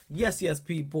Yes,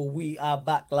 people, we are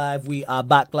back live. We are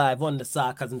back live on the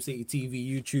Sarcasm City TV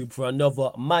YouTube for another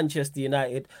Manchester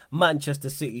United, Manchester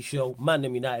City show. Man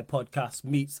United podcast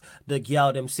meets the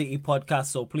Gyaldem City podcast.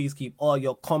 So please keep all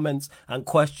your comments and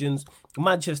questions,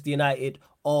 Manchester United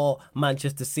or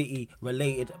Manchester City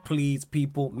related. Please,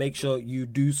 people, make sure you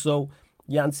do so.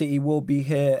 Yan City will be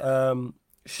here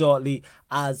shortly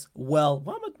as well.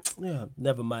 Yeah,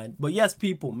 never mind. But yes,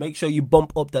 people, make sure you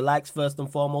bump up the likes first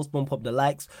and foremost. Bump up the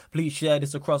likes. Please share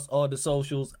this across all the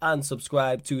socials and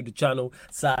subscribe to the channel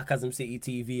Sarcasm City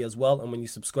TV as well. And when you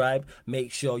subscribe,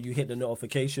 make sure you hit the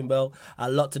notification bell.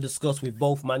 A lot to discuss with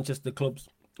both Manchester clubs.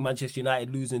 Manchester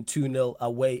United losing 2-0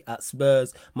 away at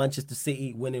Spurs. Manchester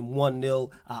City winning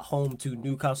 1-0 at home to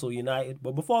Newcastle United.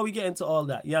 But before we get into all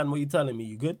that, Jan, what are you telling me?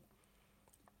 You good?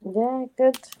 Yeah,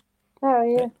 good. How are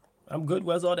you? I'm good.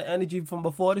 Where's all the energy from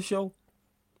before the show?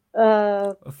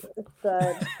 It's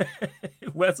good.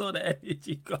 Where's all the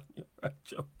energy gone? You're a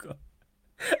joker.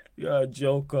 You're a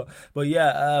joker. But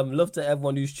yeah, love to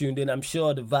everyone who's tuned in. I'm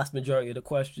sure the vast majority of the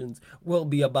questions will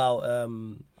be about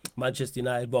Manchester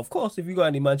United. But of course, if you got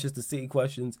any Manchester City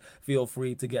questions, feel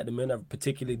free to get them in. I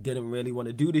particularly didn't really want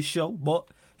to do this show, but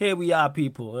here we are,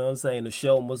 people. You know what I'm saying? The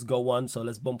show must go on, so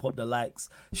let's bump up the likes,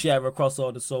 share across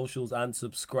all the socials, and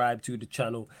subscribe to the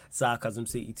channel Sarcasm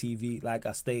City TV, like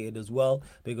I stated as well.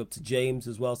 Big up to James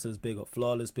as well, says big up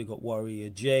Flawless, big up Warrior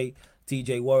J.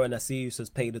 TJ Warren, I see you,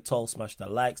 says pay the toll, smash the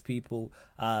likes, people,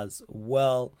 as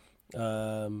well.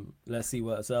 Let's see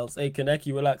what else. Hey,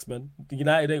 Kaneki, relax, man.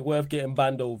 United ain't worth getting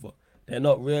banned over. They're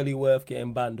not really worth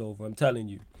getting banned over, I'm telling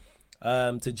you.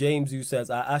 To James, who says,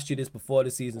 I asked you this before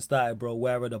the season started, bro.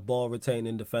 Where are the ball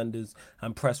retaining defenders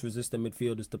and press resistant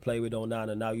midfielders to play with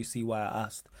Onana? Now you see why I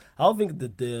asked. I don't think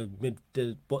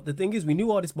but the thing is, we knew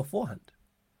all this beforehand.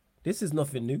 This is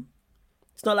nothing new.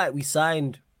 It's not like we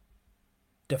signed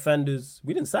defenders.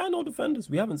 We didn't sign no defenders.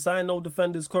 We haven't signed no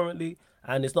defenders currently.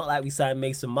 And it's not like we signed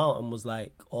Mason Mount and was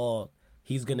like, oh,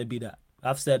 he's going to be that.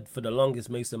 I've said for the longest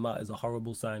Mason Mount is a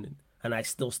horrible signing. And I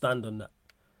still stand on that.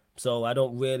 So I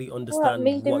don't really understand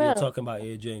what you're talking about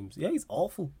here, James. Yeah, he's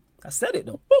awful. I said it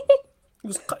though.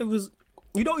 It was.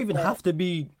 You don't even have to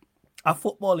be a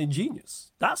footballing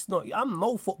genius. I'm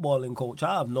no footballing coach.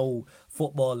 I have no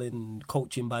footballing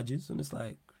coaching badges, and it's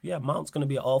like, yeah, Mount's gonna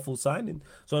be an awful signing.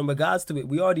 So in regards to it,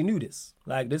 we already knew this.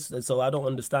 Like this, so I don't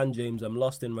understand, James. I'm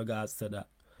lost in regards to that.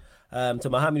 To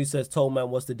Mohammed, who says, Tollman,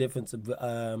 what's the difference of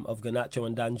Garnacho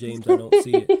and Dan James? I don't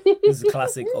see it. This is a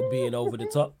classic of being over the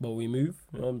top, but we move.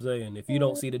 You know what I'm saying? If you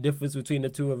don't see the difference between the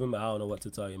two of them, I don't know what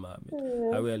to tell you,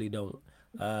 Mohammed. I really don't.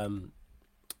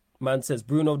 Man says,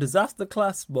 Bruno, disaster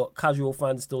class, but casual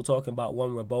fans still talking about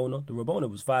one Rabona. The Rabona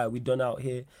was fire. We done out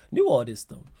here. Knew all this,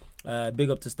 though. Big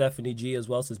up to Stephanie G as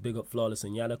well. Says, big up Flawless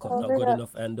and Yannick. Not good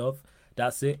enough, end of.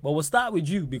 That's it. But we'll start with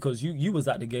you because you was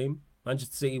at the game.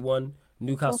 Manchester City won.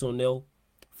 Newcastle 0.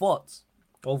 Thoughts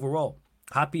overall?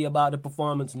 Happy about the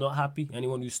performance? Not happy?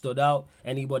 Anyone who stood out?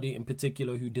 Anybody in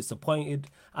particular who disappointed?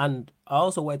 And I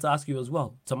also wanted to ask you as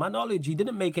well. To my knowledge, he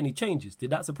didn't make any changes. Did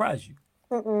that surprise you?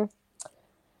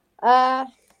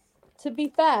 To be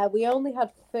fair, we only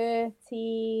had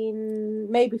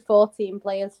 13, maybe 14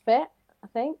 players fit, I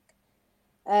think.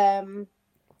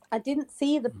 I didn't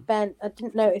see the bench. I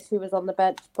didn't notice who was on the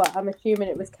bench, but I'm assuming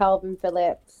it was Calvin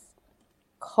Phillips,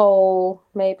 Cole,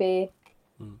 maybe.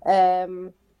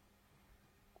 I'm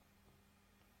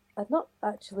not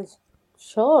actually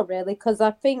sure, really, because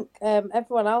I think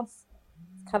everyone else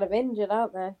is kind of injured,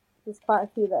 aren't they? There's quite a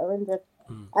few that are injured.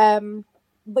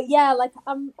 But yeah, like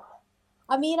I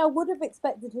would have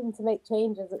expected him to make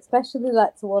changes, especially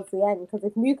like towards the end, because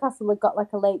if Newcastle had got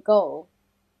like a late goal,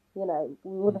 we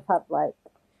would have had like,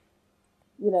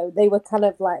 they were kind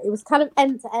of like, it was kind of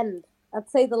end to end. I'd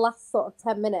say the last sort of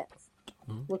 10 minutes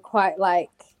were quite like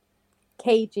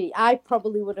cagey. I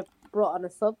probably would have brought on a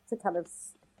sub to kind of,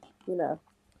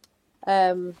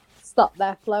 stop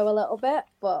their flow a little bit.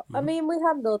 But I mean, we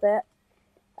handled it.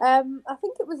 I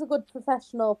think it was a good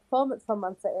professional performance from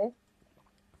Man City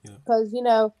because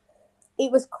it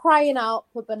was crying out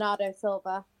for Bernardo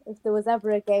Silva. If there was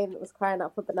ever a game that was crying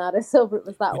out for Bernardo Silva, it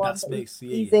was that one.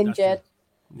 He's injured.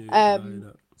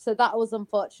 So that was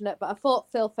unfortunate. But I thought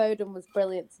Phil Foden was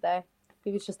brilliant today.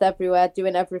 He was just everywhere,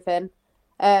 doing everything.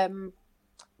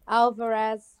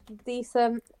 Alvarez,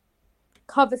 decent.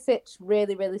 Kovacic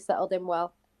really, really settled in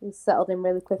well. He settled in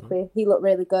really quickly. He looked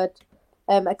really good.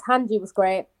 Akanji was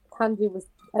great. Akanji was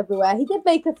everywhere. He did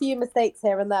make a few mistakes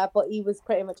here and there, but he was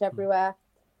pretty much everywhere.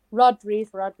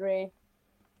 Rodri.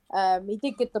 He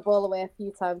did get the ball away a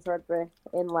few times, Rodri,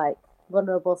 in like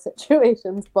vulnerable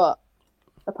situations, but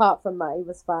apart from that, he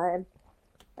was fine.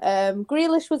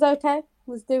 Grealish was okay.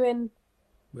 was doing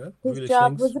his Grealish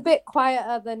job. things. Was a bit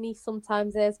quieter than he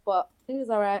sometimes is, but he was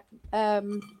all right.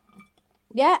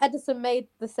 Yeah, Edison made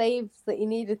the saves that he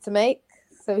needed to make,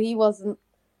 so he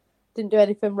didn't do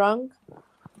anything wrong.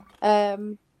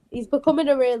 He's becoming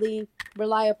a really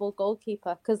reliable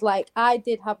goalkeeper because, like, I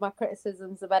did have my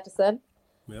criticisms of Edison.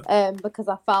 Yeah. Because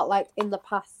I felt like in the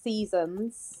past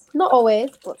seasons, not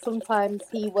always, but sometimes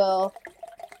he will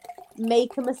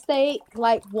make a mistake,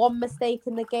 like one mistake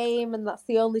in the game, and that's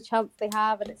the only chance they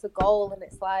have, and it's a goal, and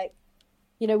it's like,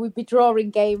 you know, we'd be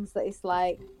drawing games that it's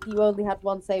like you only had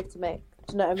one save to make.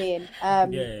 Do you know what I mean?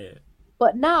 Yeah.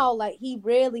 But now, like, he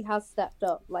really has stepped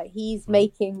up. Like, he's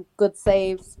making good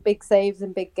saves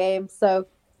in big games. So,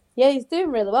 yeah, he's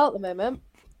doing really well at the moment.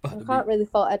 I can't really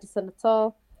fault Edison at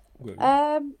all. Yeah,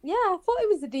 I thought it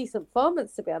was a decent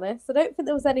performance, to be honest. I don't think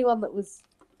there was anyone that was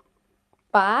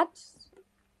bad.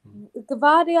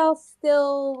 Gavardiol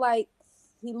still, like,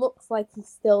 he looks like he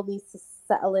still needs to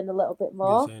settle in a little bit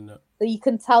more. So you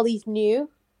can tell he's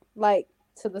new, like,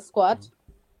 to the squad.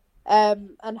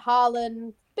 And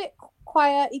Haaland, bit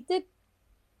quiet. He did,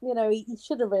 you know, he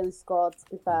should have really scored, to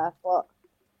be fair. But,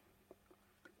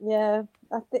 yeah,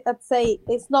 I'd say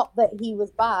it's not that he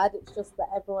was bad. It's just that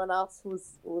everyone else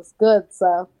was good.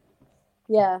 So,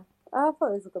 yeah, I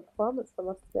thought it was a good performance from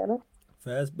us, to be honest.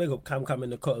 First, big up Cam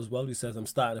in the cut as well. He says, I'm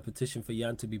starting a petition for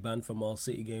Jan to be banned from all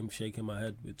City games, shaking my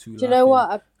head with two. Do you know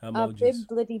what? I've been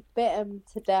bloody bitten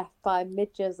to death by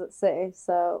midges at City.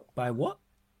 So by what?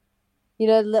 You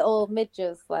know, little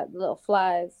midges, like the little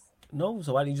flies. No,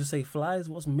 so why didn't you just say flies?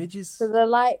 What's midges? So they're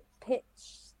like pitch.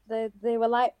 They were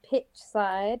like pitch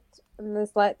side, and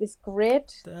there's like this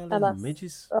grid. And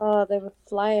midges. Oh, they were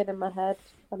flying in my head,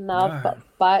 and now I've got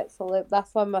bites all over.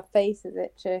 That's why my face is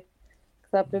itchy.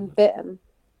 I've been bitten.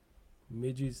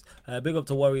 Midges. Big up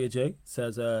to Warrior J.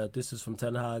 Says, this is from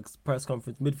Ten Hag's press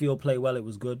conference. Midfield play well, it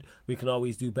was good. We can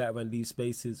always do better and leave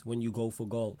spaces when you go for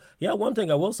goal. Yeah, one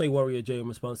thing I will say, Warrior J, in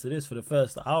response to this, for the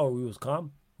first hour, we was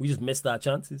calm. We just missed our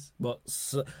chances. But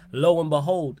lo and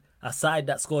behold, a side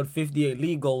that scored 58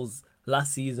 league goals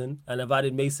last season and have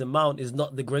added Mason Mount is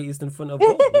not the greatest in front of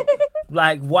goal.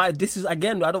 Like, why? This is,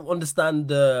 again, I don't understand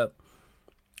the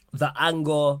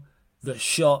anger, the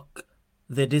shock,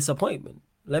 the disappointment.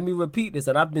 Let me repeat this,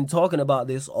 and I've been talking about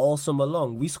this all summer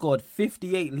long. We scored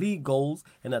 58 league goals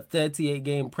in a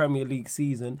 38-game Premier League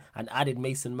season and added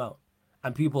Mason Mount.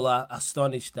 And people are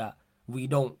astonished that we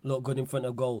don't look good in front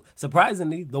of goal.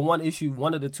 Surprisingly,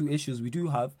 one of the two issues we do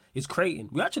have is creating.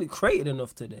 We actually created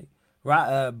enough today.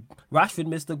 Right? Rashford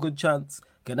missed a good chance.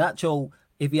 Garnacho,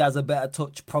 if he has a better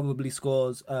touch, probably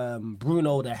scores.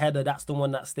 Bruno, the header, that's the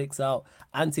one that sticks out.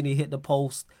 Anthony hit the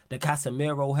post. The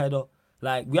Casemiro header.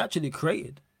 Like, we actually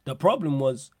created. The problem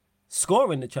was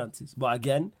scoring the chances. But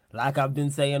again, like I've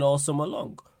been saying all summer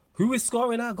long, who is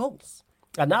scoring our goals?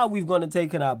 And now we've gone and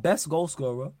taken our best goal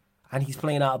scorer, and he's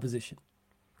playing out of position.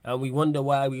 And we wonder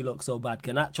why we look so bad.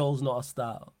 Garnacho's not a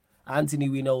starter. Anthony,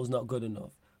 we know, is not good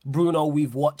enough. Bruno,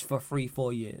 we've watched for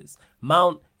 3-4 years.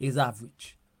 Mount is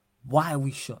average. Why are we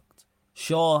shocked?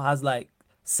 Shaw has like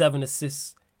 7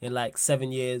 assists in like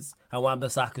 7 years, and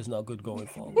Wan-Bissaka's not good going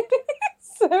forward.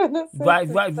 Right.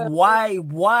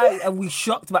 Why are we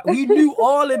shocked? We knew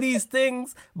all of these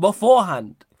things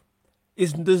beforehand.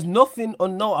 There's nothing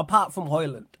unknown apart from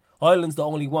Højlund. Højlund's the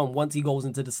only one. Once he goes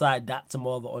into the side, that's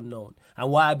more of an unknown. And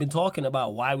why I've been talking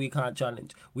about why we can't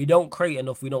challenge. We don't create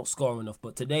enough. We don't score enough.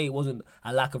 But today it wasn't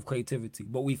a lack of creativity.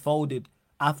 But we folded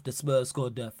after Spurs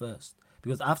scored their first.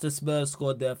 Because after Spurs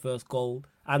scored their first goal,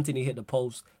 Anthony hit the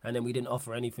post, and then we didn't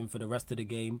offer anything for the rest of the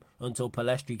game until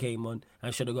Palestri came on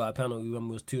and should have got a penalty when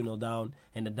we was 2-0 down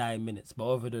in the dying minutes.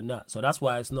 But other than that, so that's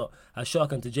why it's not a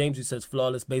shock. And to James, who says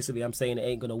flawless, basically I'm saying it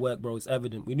ain't going to work, bro. It's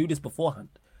evident. We knew this beforehand.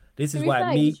 This is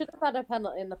why you should have had a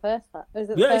penalty in the first half.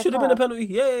 Yeah, it should have been a penalty.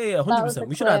 Yeah, 100%.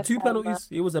 We should have had 2 penalties.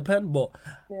 It was a pen, but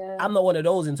I'm not one of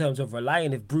those in terms of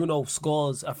relying. If Bruno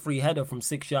scores a free header from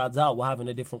 6 yards out, we're having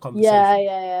a different conversation.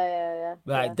 Yeah.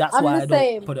 Like, that's why I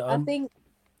don't put it on. I think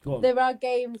there are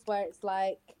games where it's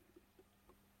like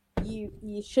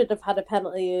you should have had a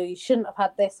penalty, or you shouldn't have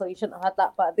had this, or you shouldn't have had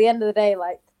that. But at the end of the day,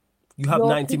 like, you have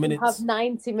 90 minutes. You have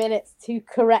 90 minutes to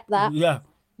correct that. Yeah.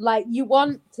 Like, you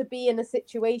want to be in a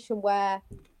situation where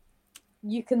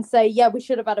you can say, yeah, we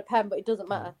should have had a pen, but it doesn't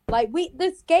matter. Like,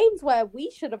 there's games where we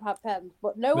should have had pens,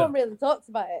 but no one really talks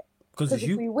about it. Because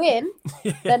if we win,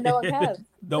 then no one cares.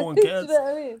 No one cares. You know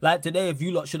what I mean? Like today, if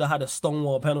you lot should have had a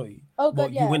Stonewall penalty,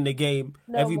 but you win the game,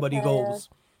 everybody goes.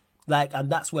 Like, and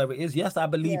that's where it is. Yes, I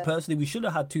believe personally we should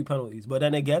have had 2 penalties. But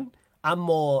then again, I'm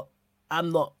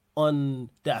not on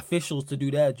the officials to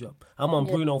do their job. I'm on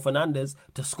Bruno Fernandes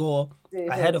to score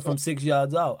a header from 6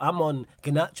 yards out. I'm on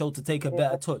Garnacho to take a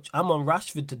better touch. I'm on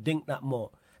Rashford to dink that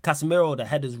more. Casemiro, the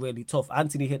header's really tough.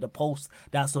 Anthony hit the post.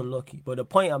 That's unlucky. But the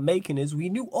point I'm making is we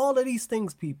knew all of these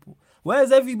things, people.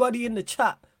 Where's everybody in the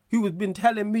chat who has been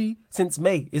telling me since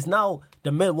May? It's now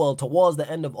towards the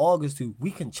end of August who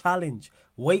we can challenge.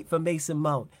 Wait for Mason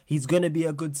Mount. He's going to be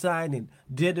a good signing.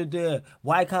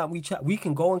 Why can't we we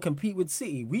can go and compete with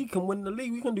City. We can win the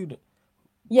league. We can do that.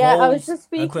 Yeah, I was just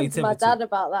speaking to my dad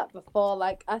about that before.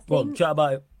 Like, I think... Well, chat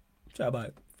about it. Chat about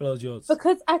it. Floor's yours.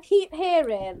 Because I keep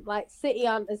hearing, like, City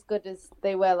aren't as good as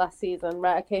they were last season.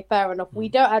 Right, okay, fair enough. We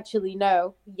don't actually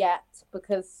know yet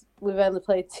because we've only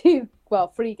played 3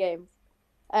 games.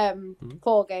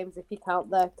 4 games if you count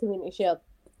the Community Shield.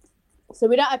 So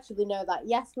we don't actually know that.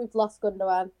 Yes, we've lost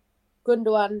Gundogan.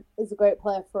 Gundogan is a great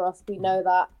player for us. We know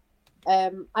that.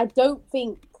 I don't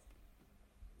think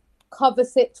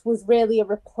Kovacic was really a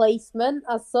replacement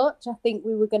as such. I think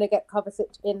we were going to get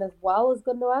Kovacic in as well as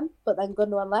Gundogan, but then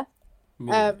Gundogan left.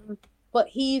 Yeah. But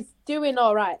he's doing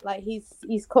all right. Like he's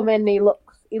come in. He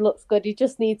looks good. He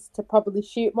just needs to probably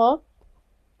shoot more,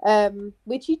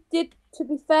 which he did. To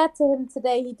be fair to him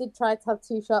today, he did try to have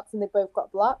 2 shots and they both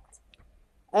got blocked.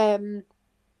 So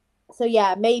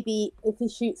yeah, maybe if he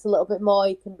shoots a little bit more,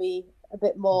 he can be a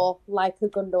bit more like a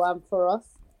Gundogan for us.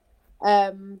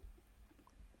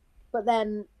 But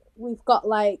then we've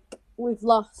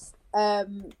lost.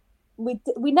 We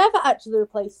never actually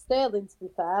replaced Sterling. To be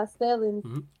fair,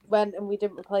 Sterling went and we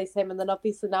didn't replace him, and then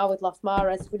obviously now we've lost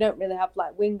Mahrez. We don't really have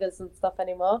like wingers and stuff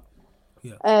anymore.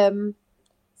 Yeah.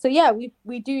 So yeah,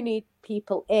 we do need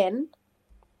people in,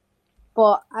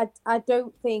 but I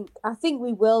don't think. I think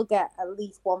we will get at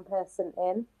least one person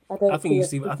in. I think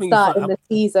starting the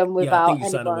season without anyone. I think you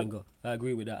sign a winger. I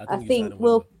agree with that. I think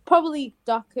we'll probably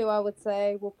Doku. I would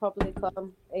say will probably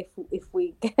come if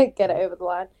we get it over the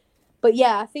line. But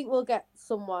yeah, I think we'll get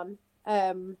someone,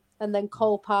 and then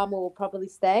Cole Palmer will probably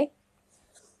stay.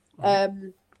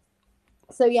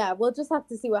 So yeah, we'll just have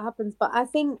to see what happens. But I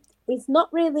think it's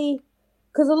not really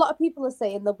because a lot of people are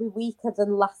saying they'll be weaker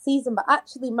than last season, but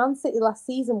actually, Man City last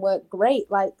season weren't great.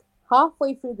 Like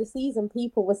halfway through the season,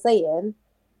 people were saying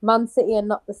Man City are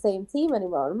not the same team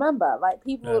anymore. Remember, like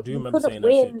people couldn't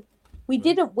win. We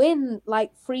didn't win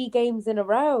like 3 games in a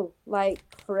row, like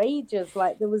for ages.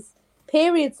 Like there was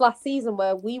periods last season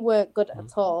where we weren't good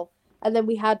at all, and then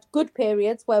we had good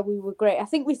periods where we were great. I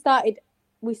think we started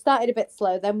a bit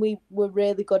slow, then we were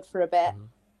really good for a bit,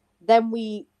 then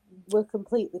we were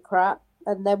completely crap,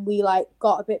 and then we like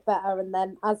got a bit better, and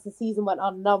then as the season went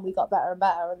on and on, we got better and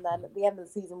better, and then at the end of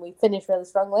the season we finished really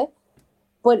strongly.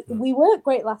 But we weren't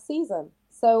great last season,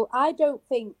 so I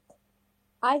think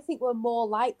we're more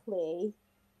likely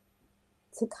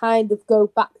to kind of go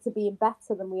back to being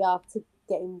better than we are to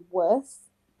getting worse.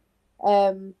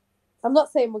 I'm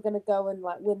not saying we're going to go and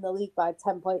like win the league by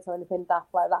 10 points or anything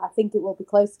daft like that. I think it will be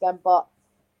close again, but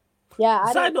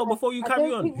yeah. Side note before you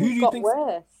carry on, who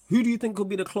do you think could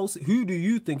be the closest? Who do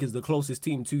you think is the closest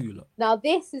team to you? Lot? Now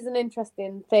this is an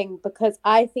interesting thing because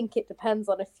I think it depends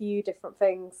on a few different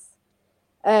things.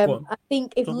 I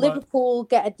think if Liverpool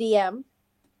get a DM,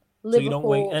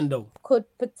 Liverpool could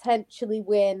potentially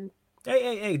win.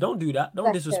 Hey! Don't do that.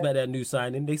 Don't disrespect that new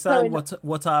signing. They signed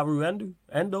Wataru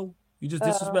Endo. You just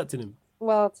disrespecting him.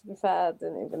 Well, to be fair, I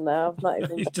didn't even know. I've not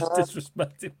even. You just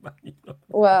disrespected man. You know?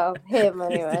 Well, him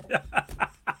anyway.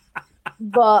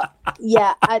 But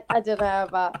yeah, I don't know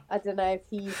if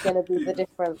he's gonna be the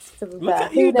difference. To be fair,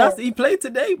 he played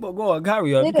today. But go on,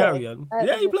 carry on.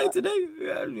 Yeah, he played today.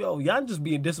 Yeah, Jan just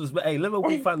being disrespectful. Hey,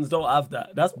 Liverpool fans don't have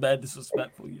that. That's bad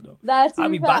disrespectful, you know. I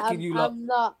mean, backing you.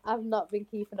 I've not been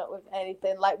keeping up with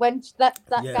anything. Like when that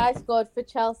guy scored for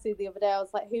Chelsea the other day, I was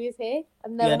like, who is he?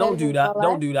 Don't do that.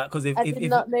 Don't do that because if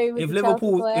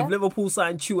Liverpool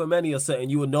signed Chouameni or something,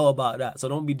 you would know about that. So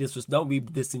don't be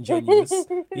disingenuous.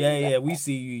 Yeah. We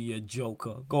see you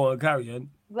joker. Go on, carry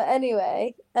on. But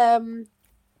anyway, but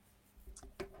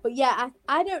yeah,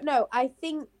 I don't know. I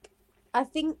think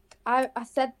I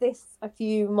said this a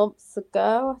few months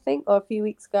ago, I think, or a few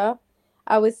weeks ago.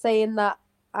 I was saying that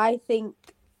I think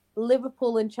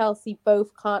Liverpool and Chelsea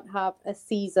both can't have a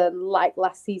season like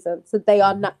last season, so they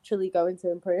are naturally going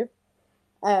to improve.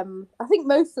 I think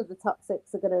most of the top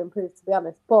 6 are going to improve, to be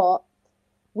honest, but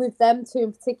with them two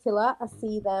in particular, I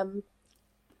see them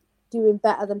doing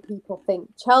better than people think.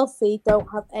 Chelsea don't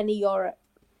have any Europe.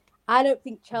 I don't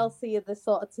think Chelsea are the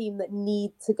sort of team that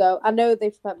need to go. I know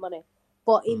they've spent money,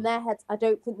 but in their heads, I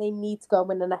don't think they need to go and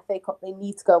win an FA Cup. They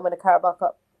need to go and win a Carabao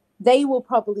Cup. They will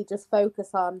probably just focus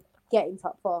on getting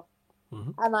top 4.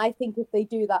 And I think if they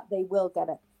do that, they will get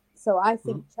it. So I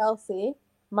think Chelsea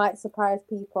might surprise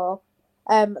people.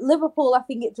 Liverpool, I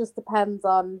think it just depends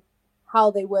on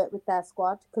how they work with their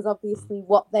squad, because obviously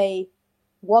what they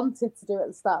wanted to do at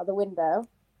the start of the window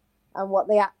and what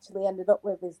they actually ended up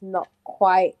with is not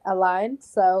quite aligned.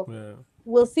 So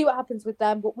we'll see what happens with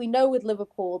them. But we know with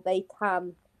Liverpool, they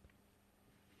can,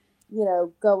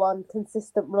 go on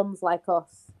consistent runs like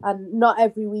us. And not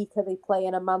every week are they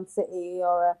playing a Man City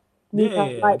or a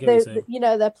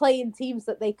Newcastle. They're playing teams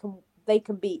that they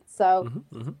can beat. So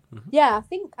yeah,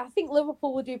 I think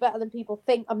Liverpool will do better than people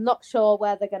think. I'm not sure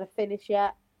where they're going to finish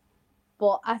yet,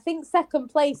 but I think second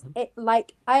place. I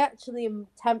actually am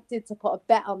tempted to put a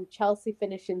bet on Chelsea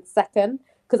finishing second,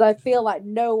 because I feel like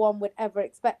no one would ever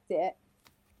expect it.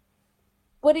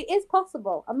 But it is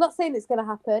possible. I'm not saying it's going to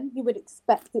happen. You would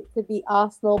expect it to be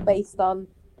Arsenal based on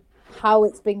how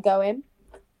it's been going.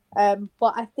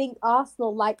 But I think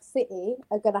Arsenal, like City,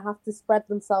 are going to have to spread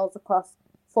themselves across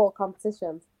 4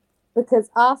 competitions,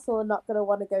 because Arsenal are not going to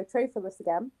want to go trophyless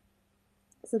again.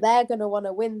 So they're going to want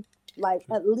to win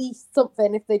at least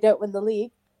something if they don't win the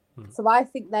league. So I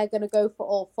think they're going to go for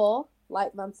all 4,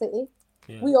 like Man City.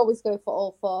 Yeah. We always go for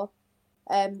all 4.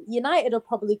 United will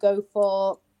probably go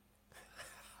for...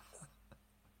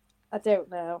 I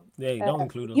don't know. Yeah, you don't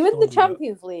include us. You in the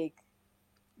Champions League?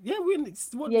 Yeah, we're in.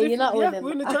 You're not winning.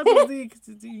 We're in the Champions League.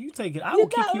 You take it. I will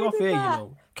kick you off here.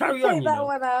 Carry on. Take that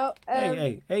one out.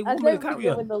 Hey, I don't think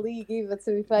you'll win the league either.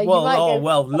 To be fair,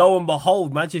 lo and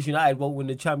behold, Manchester United won't win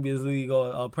the Champions League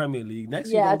or Premier League. Next,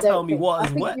 you're gonna tell me what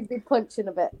is what. I think you'd be punching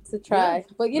a bit to try,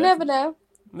 but you never know.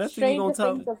 Next thing you're gonna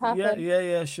tell me,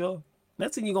 yeah, sure.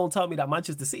 Next thing you're gonna tell me that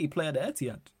Manchester City play at the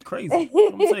Etihad. Crazy.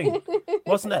 You know what I'm saying.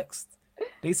 What's next?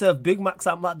 They serve Big Macs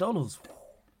at McDonald's.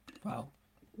 Wow.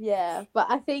 Yeah, but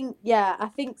I think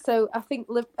so. I think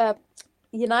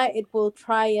United will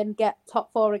try and get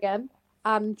top 4 again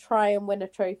and try and win a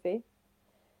trophy.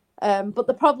 But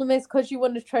the problem is, because you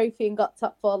won a trophy and got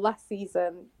top 4 last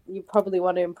season, you probably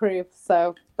want to improve.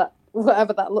 So that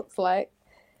whatever that looks like.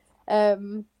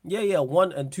 1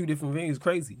 and 2 different things is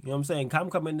crazy. You know what I'm saying?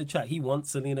 Cam come in the chat. He wants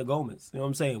Selena Gomez. You know what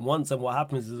I'm saying? Once, and what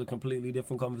happens is a completely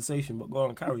different conversation. But go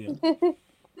on, carry on.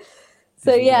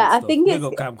 So yeah, I think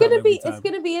it's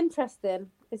gonna be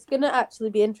interesting. It's gonna actually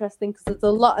be interesting, because there's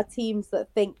a lot of teams that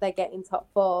think they're getting top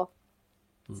 4.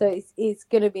 So it's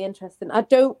gonna be interesting. I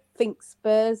don't think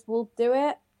Spurs will do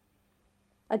it.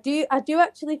 I do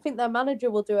actually think their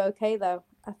manager will do okay though.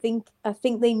 I think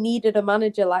they needed a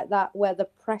manager like that, where the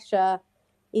pressure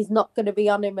is not going to be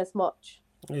on him as much.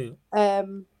 Yeah.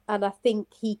 And I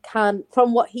think he can,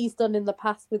 from what he's done in the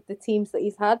past with the teams that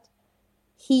he's had,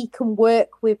 he can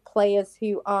work with players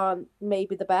who aren't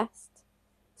maybe the best.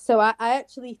 So I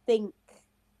actually think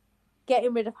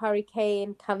getting rid of Harry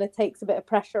Kane kind of takes a bit of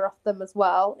pressure off them as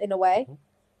well, in a way.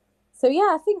 So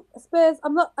yeah, I think Spurs,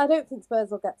 I don't think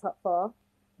Spurs will get top 4,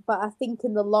 but I think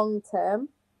in the long term,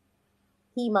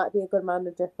 he might be a good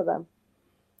manager for them.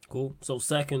 Cool. So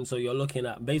second, you're looking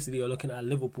at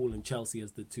Liverpool and Chelsea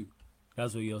as the 2.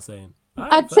 That's what you're saying.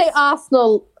 Right, I'd say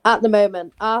Arsenal at the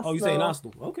moment. You're saying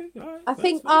Arsenal? Okay, all right. I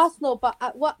think Arsenal, but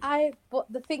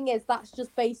the thing is, that's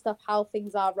just based off how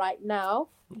things are right now.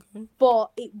 Okay.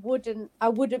 But I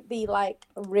wouldn't be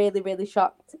really, really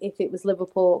shocked if it was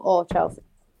Liverpool or Chelsea.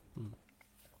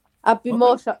 I'd be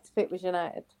more shocked if it was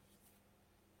United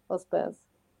or Spurs.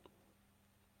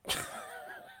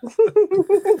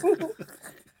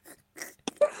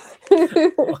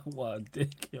 What a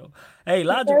dick, yo. Hey,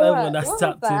 large of everyone that's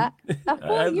tapped in.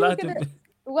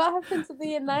 What happened to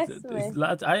being nice to me?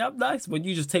 I am nice when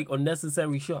you just take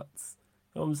unnecessary shots.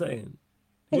 You know what I'm saying?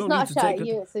 It's not a shot at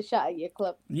you, it's a shot at your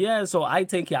club. Yeah, so I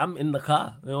take it, I'm in the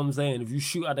car. You know what I'm saying? If you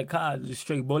shoot at the car, the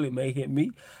straight bullet may hit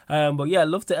me. But yeah,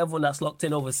 love to everyone that's locked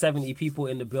in. Over 70 people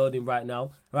in the building right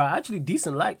now. Right, actually,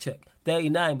 decent like check.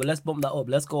 39, but let's bump that up.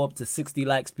 Let's go up to 60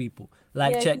 likes, people.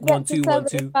 Check 1 2 1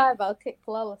 2. I'll kick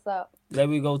Flawless out. Let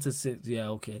me go to 6. Yeah,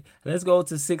 okay. Let's go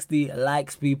to 60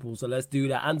 likes, people. So let's do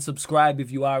that. And subscribe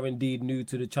if you are indeed new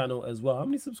to the channel as well. How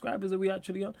many subscribers are we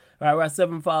actually on? All right, we're at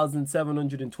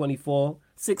 7,724.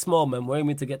 6 more, man. We're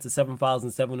aiming to get to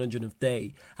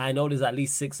 7,730. I know there's at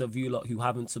least 6 of you lot who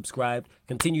haven't subscribed.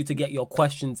 Continue to get your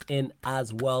questions in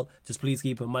as well. Just please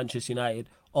keep it Manchester United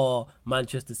or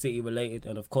Manchester City related.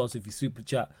 And of course, if you super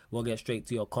chat, we'll get straight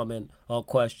to your comment or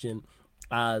question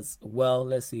as well.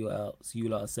 Let's see what else you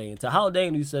lot are saying. To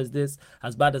Haldane, who says this: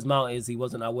 as bad as Mount is, he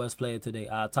wasn't our worst player today.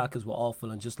 Our attackers were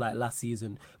awful, and just like last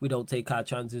season, we don't take our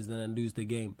chances and then lose the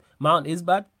game. Mount is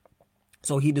bad,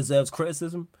 so he deserves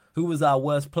criticism. Who was our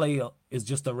worst player is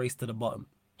just a race to the bottom,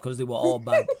 because they were all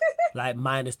bad.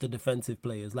 Minus the defensive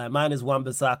players. Minus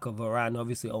Wan-Bissaka, Varane,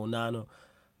 obviously Onana.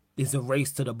 is a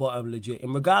race to the bottom, legit.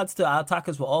 In regards to our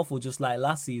attackers were awful, just like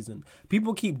last season.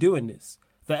 People keep doing this.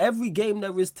 For every game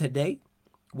there is today,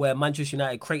 where Manchester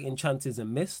United creating chances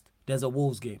and missed, there's a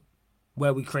Wolves game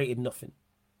where we created nothing.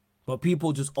 But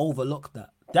people just overlook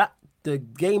that.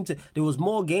 There was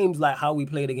more games like how we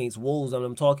played against Wolves, and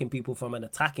I'm talking people from an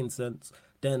attacking sense,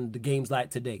 than the games like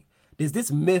today. There's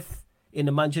this myth in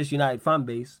the Manchester United fan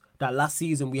base that last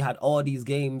season we had all these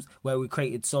games where we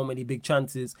created so many big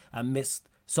chances and missed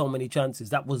so many chances.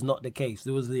 That was not the case.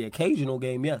 There was the occasional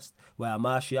game, yes, where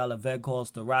Martial,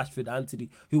 Weghorst, Rashford, Anthony,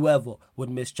 whoever would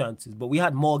miss chances. But we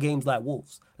had more games like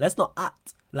Wolves. Let's not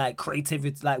act like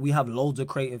creativity, like we have loads of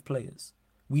creative players.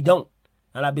 We don't.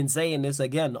 And I've been saying this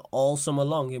again all summer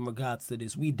long in regards to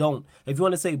this. We don't. If you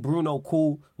want to say Bruno,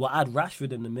 cool, we'll add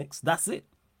Rashford in the mix. That's it.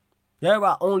 There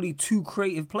are only 2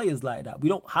 creative players like that. We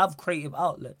don't have creative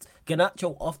outlets.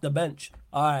 Garnacho off the bench.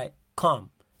 All right,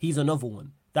 calm. He's another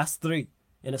one. That's 3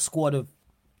 in a squad of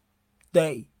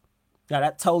 30.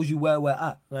 That tells you where we're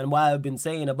at and why I've been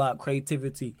saying about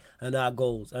creativity and our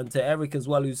goals. And to Eric as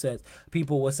well, who says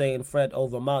people were saying Fred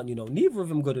over Mount, neither of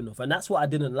them good enough. And that's what I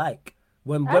didn't like.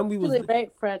 When we was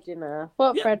rate Fred,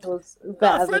 Fred was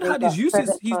better. Fred had his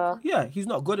uses. He's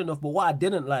not good enough. But what I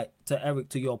didn't like, to Eric,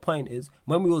 to your point, is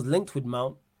when we was linked with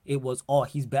Mount, it was,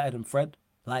 he's better than Fred.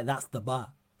 Like, that's the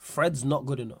bar. Fred's not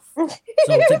good enough.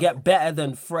 So to get better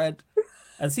than Fred,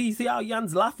 and see how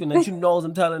Jan's laughing and she knows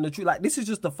I'm telling the truth. Like, this is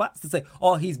just the facts to say,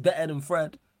 he's better than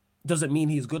Fred, doesn't mean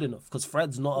he's good enough, because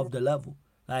Fred's not of the level.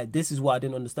 Like, this is what I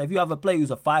didn't understand. If you have a player who's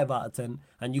a 5 out of 10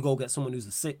 and you go get someone who's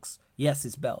a 6, yes,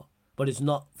 it's better. But it's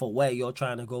not for where you're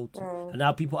trying to go to. And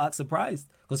now people act surprised.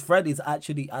 Because Fred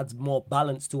adds more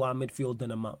balance to our midfield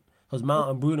than a Mount. Because Mount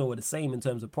and Bruno were the same in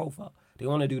terms of profile. They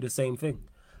want to do the same thing.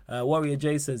 Warrior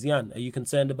J says, Jan, are you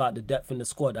concerned about the depth in the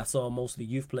squad? I saw mostly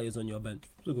youth players on your bench.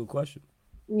 That's a good question.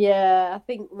 Yeah, I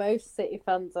think most City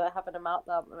fans are having a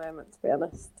meltdown at the moment, to be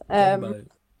honest.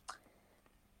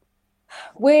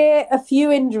 We're a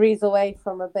few injuries away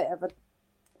from a bit of a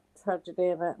tragedy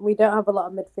in it. We don't have a lot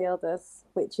of midfielders,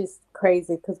 which is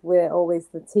crazy because we're always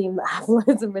the team that have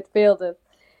loads of midfielders.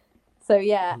 So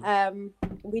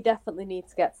we definitely need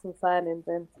to get some signings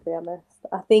in, to be honest.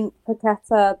 I think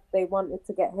Paqueta, they wanted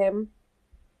to get him,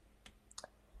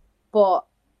 but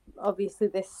obviously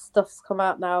this stuff's come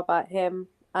out now about him.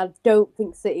 I don't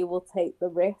think City will take the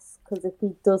risk, because if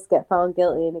he does get found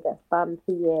guilty and he gets banned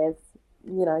for years,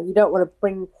 you don't want to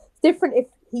bring. It's different if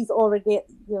he's already at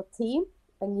your team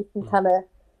and you can kind of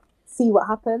see what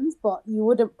happens, but you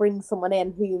wouldn't bring someone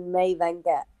in who may then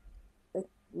get,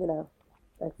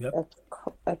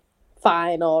 a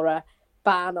fine or a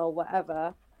ban or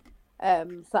whatever.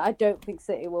 So I don't think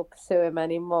City will pursue him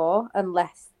anymore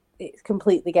unless it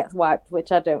completely gets wiped,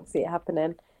 which I don't see it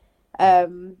happening.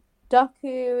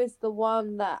 Doku is the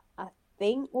one that I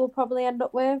think we'll probably end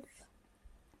up with.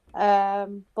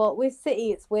 But with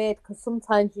City, it's weird because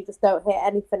sometimes you just don't hear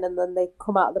anything and then they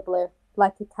come out of the blue.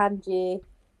 Like a Kanji,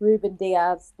 Ruben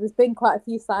Diaz. There's been quite a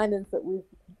few signings that we've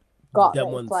got.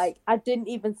 It's like, I didn't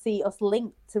even see us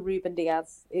linked to Ruben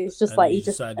Diaz. It was just like, he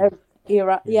just...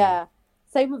 Yeah.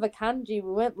 Same with a Kanji.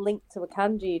 We weren't linked to a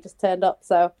Kanji. He just turned up.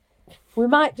 So we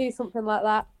might do something like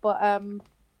that. But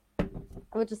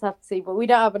we'll just have to see. But we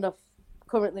don't have enough.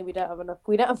 Currently, we don't have enough.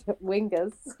 We don't have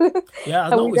wingers. Yeah, I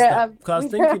noticed that. Because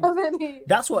I was thinking,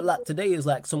 that's what like today is,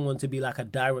 like someone to be like a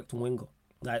direct winger.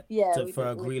 Like for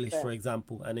a Grealish, for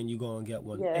example, and then you go and get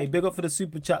one. Yeah. Hey, big up for the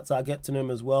super chats. I'll get to them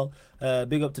as well.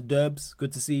 Big up to Derbs.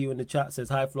 Good to see you in the chat. Says,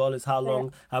 hi, Flawless. How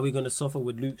long are we going to suffer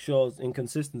with Luke Shaw's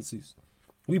inconsistencies?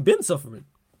 We've been suffering.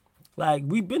 Like,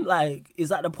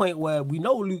 it's at the point where we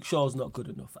know Luke Shaw's not good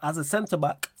enough. As a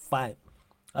centre-back, fine.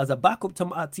 As a backup to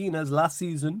Martinez last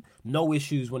season, no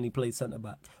issues when he plays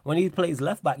centre-back. When he plays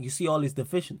left-back, you see all his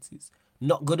deficiencies.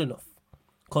 Not good enough.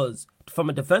 Because from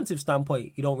a defensive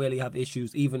standpoint, you don't really have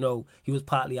issues, even though he was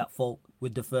partly at fault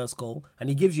with the first goal. And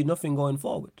he gives you nothing going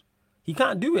forward. He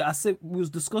can't do it. I said we was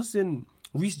discussing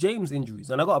Reece James injuries,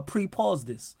 and I got to pre-pause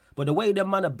this. But the way them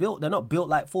man are built, they're not built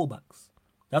like fullbacks.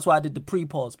 That's why I did the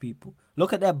pre-pause, people.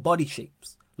 Look at their body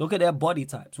shapes. Look at their body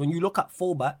types. When you look at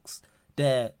fullbacks,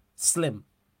 they're slim.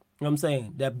 You know what I'm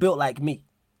saying? They're built like me.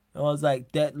 I was like,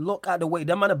 look at the way.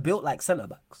 Them man are built like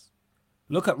centre-backs.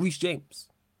 Look at Reece James.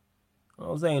 You know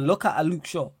what I'm saying? Look at Luke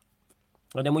Shaw.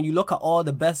 And then when you look at all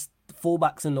the best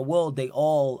fullbacks in the world, they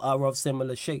all are of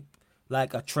similar shape.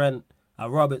 Like a Trent, a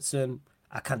Robertson,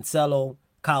 a Cancelo,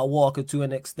 Kyle Walker to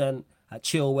an extent, a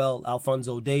Chilwell,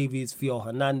 Alphonso Davies, Theo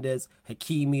Hernandez,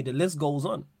 Hakimi, the list goes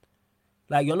on.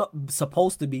 Like, you're not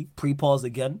supposed to be, pre-pause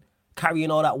again, carrying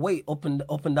all that weight up and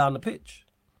down the pitch.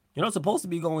 You're not supposed to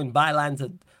be going byline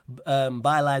to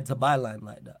byline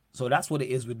like that. So that's what it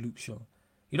is with Luke Shaw.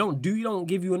 You don't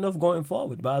give you enough going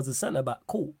forward. But as a centre back,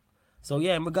 cool. So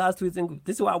yeah, in regards to his,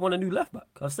 this is why I want a new left back.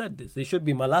 I've said this. It should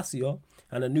be Malacia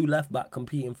and a new left back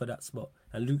competing for that spot,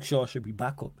 and Luke Shaw should be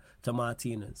back up to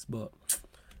Martinez. But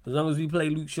as long as we play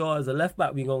Luke Shaw as a left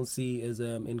back, we're going to see his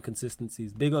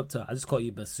inconsistencies. Big up to, I just call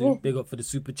you Basu. Big up for the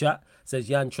super chat. Says,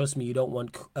 Jan, trust me, you don't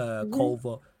want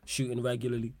Culver shooting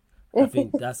regularly. I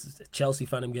think that's a Chelsea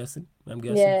fan, I'm guessing.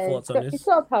 Yeah, Thoughts on this? He's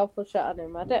got a powerful shot on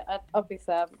him.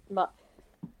 Obviously,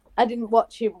 I didn't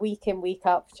watch him week in, week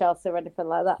out for Chelsea or anything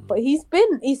like that. But he's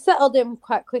settled in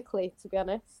quite quickly, to be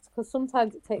honest. Because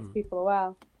sometimes it takes people a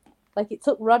while. Like, it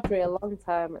took Rodri a long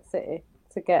time at City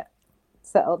to get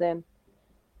settled in.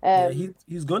 Yeah,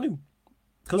 he's gonna.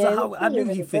 Because I knew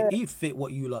he'd fit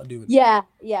what you lot doing. Yeah.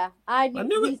 I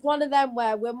knew he's one of them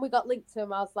where when we got linked to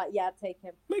him, I was like, yeah, I'd take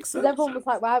him. Makes sense. Because everyone was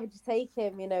like, why would you take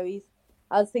him? You know,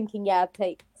 I was thinking, yeah, I'd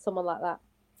take someone like that.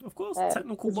 Of course,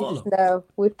 technical baller. No,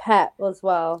 with Pep as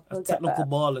well. A technical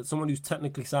baller, someone who's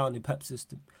technically sound in Pep's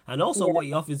system. And also what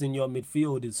he offers in your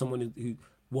midfield is someone who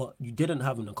what you didn't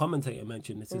have in the commentator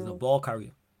mentioned, this is a ball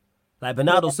carrier. Like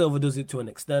Bernardo Silva does it to an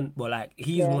extent, but like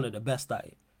he's one of the best at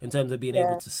it in terms of being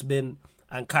able to spin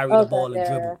and carry the ball and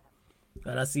dribble.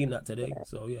 And I seen that today.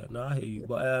 So yeah, no, I hear you.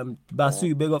 But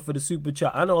Basu, big up for the super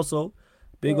chat. And also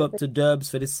big up to Derbs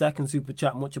for this second super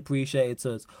chat. Much appreciated,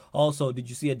 sirs. Also, did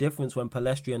you see a difference when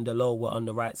Palestri and Dalot were on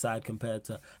the right side compared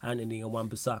to Anthony and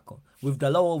Wan-Bissaka? With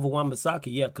Dalot over Wan-Bissaka,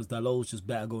 yeah, because Dalot's just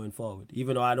better going forward.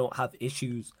 Even though I don't have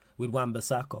issues with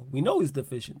Wan-Bissaka. We know his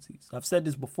deficiencies. I've said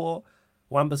this before.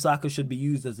 Wan-Bissaka should be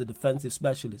used as a defensive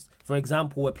specialist. For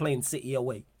example, we're playing City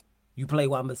away. You play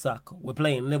Wan-Bissaka. We're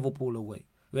playing Liverpool away.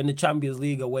 We're in the Champions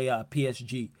League away at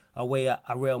PSG, away at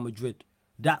Real Madrid.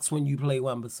 That's when you play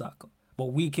Wan-Bissaka. But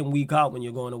week in, week out, when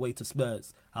you're going away to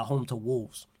Spurs, at home to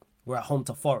Wolves, we're at home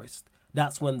to Forest.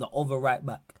 That's when the other right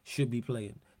back should be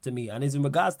playing, to me. And as in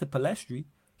regards to Palestri,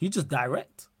 he's just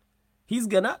direct. He's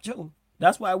Garnacho.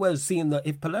 That's why we're seeing that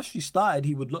if Palestri started,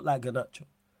 he would look like Garnacho.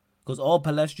 Because all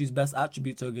Palestri's best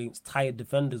attributes are against tired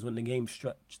defenders when the game's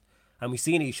stretched. And we've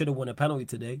seen it, he should have won a penalty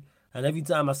today. And every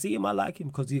time I see him, I like him.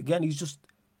 Because, he's just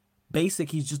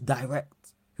basic, he's just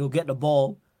direct. He'll get the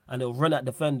ball and he'll run at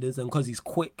defenders. And because he's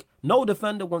quick, no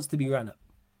defender wants to be ran at.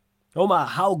 No matter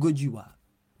how good you are.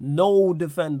 No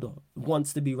defender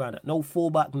wants to be ran at. No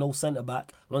fullback, no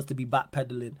centre-back wants to be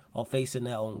backpedaling or facing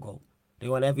their own goal. They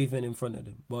want everything in front of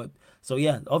them. But so,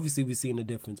 yeah, obviously we've seen the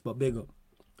difference. But big up.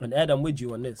 And Ed, I'm with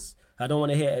you on this. I don't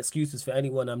want to hear excuses for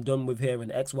anyone. I'm done with hearing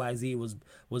XYZ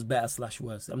was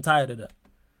better/worse. I'm tired of that.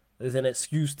 There's an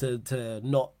excuse to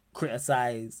not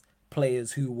criticize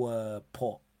players who were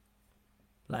poor.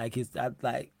 Like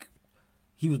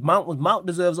Mount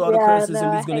deserves all the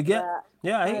criticism he's gonna get. That.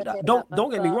 Yeah, I hate that.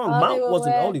 Don't get me wrong. Mount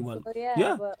wasn't the only one.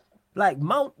 Yeah. Like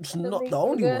Mount's not the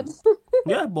only one.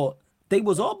 Yeah, but they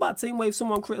was all bad. Same way if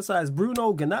someone criticized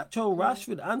Bruno, Garnacho,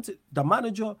 Rashford, the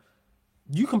manager.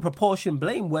 You can proportion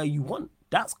blame where you want.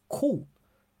 That's cool.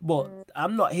 But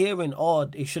I'm not hearing,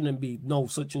 it shouldn't be, no,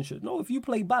 such and such. No, if you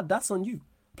play bad, that's on you.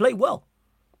 Play well.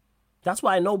 That's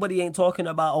why nobody ain't talking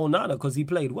about Onana, because he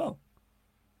played well.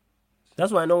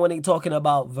 That's why no one ain't talking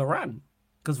about Varane,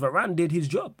 because Varane did his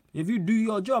job. If you do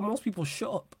your job, most people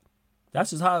shut up. That's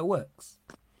just how it works.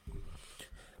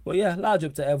 But yeah, large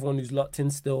up to everyone who's locked in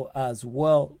still as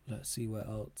well. Let's see what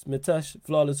else. Mitesh,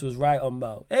 Flawless was right on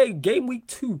Mount. Hey, game week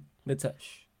 2.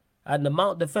 Mitesh. And the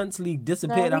Mount Defense League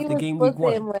disappeared after game week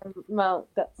 1. When Mount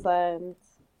got signed.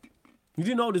 Did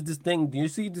you notice this thing? Do you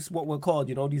see this what we're called?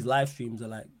 These live streams are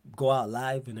like go out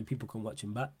live and then people can watch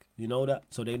him back. You know that?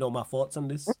 So they know my thoughts on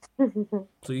this.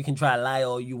 So you can try to lie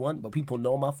all you want, but people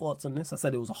know my thoughts on this. I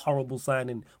said it was a horrible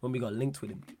signing when we got linked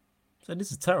with him. So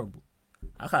this is terrible.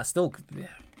 I can't still... Yeah.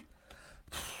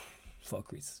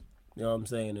 Fuckeries. You know what I'm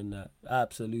saying? And that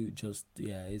absolute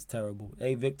it's terrible.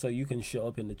 Hey, Victor, you can shut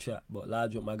up in the chat, but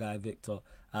large up my guy Victor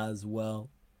as well.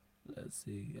 Let's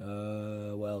see.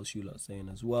 What else you lot saying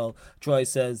as well? Troy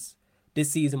says,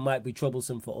 this season might be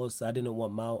troublesome for us. I didn't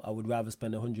want Mount. I would rather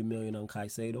spend 100 million on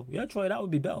Caicedo. Yeah, Troy, that would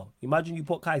be better. Imagine you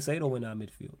put Caicedo in our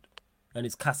midfield. And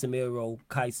it's Casemiro,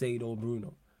 Caicedo,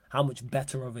 Bruno. How much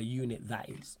better of a unit that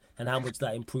is. And how much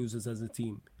that improves us as a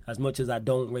team. As much as I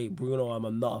don't rate Bruno,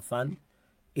 I'm not a fan.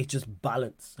 It's just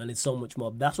balance, and it's so much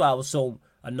more. That's why I was so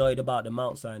annoyed about the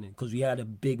Mount signing, because we had a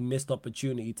big missed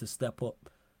opportunity to step up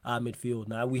our midfield.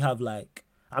 Now we have our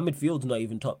midfield's not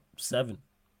even top 7.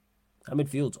 Our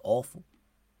midfield's awful.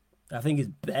 I think it's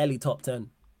barely top 10.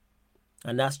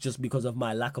 And that's just because of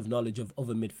my lack of knowledge of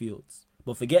other midfields.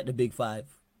 But forget the big 5.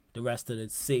 the rest of the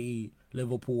City,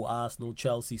 Liverpool, Arsenal,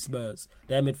 Chelsea, Spurs.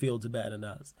 Their midfields are better than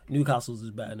ours. Newcastle's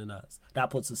is better than ours. That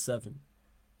puts us 7.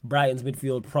 Brighton's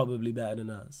midfield probably better than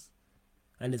ours.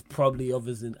 And there's probably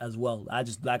others as well.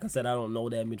 Like I said, I don't know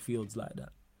their midfields like that.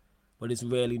 But it's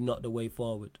really not the way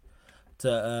forward.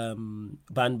 To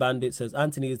Ban Bandit says,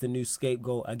 Anthony is the new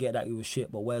scapegoat. I get that he was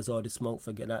shit, but where's all the smoke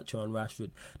for Garnacho and Rashford?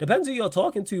 Depends who you're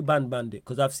talking to, Ban Bandit,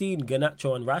 because I've seen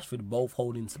Garnacho and Rashford both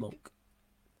holding smoke.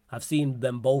 I've seen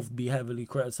them both be heavily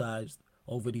criticised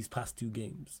over these past 2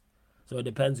 games. So it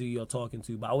depends who you're talking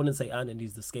to, but I wouldn't say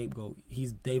Anthony's the scapegoat.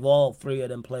 They've all 3 of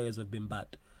them players have been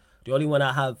bad. The only one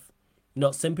I have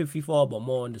not sympathy for, but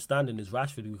more understanding is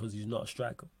Rashford, because he's not a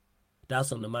striker.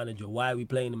 That's on the manager. Why are we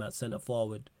playing him at centre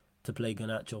forward to play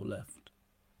Garnacho left?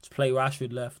 To play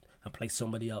Rashford left and play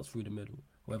somebody else through the middle.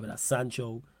 Whether that's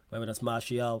Sancho, whether that's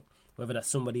Martial, whether that's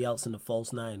somebody else in the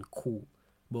false 9, cool.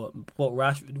 But put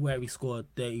Rashford where he scored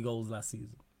 30 goals last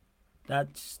season.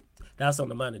 That's on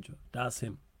the manager. That's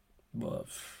him. But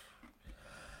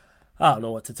I don't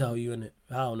know what to tell you, innit?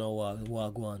 I don't know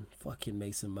what go on. Fucking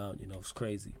Mason Mount, it's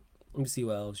crazy. Let me see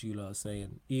what else you lot are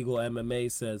saying. Eagle MMA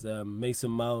says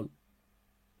Mason Mount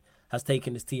has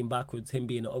taken his team backwards. Him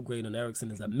being an upgrade on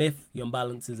Ericsson is a myth. He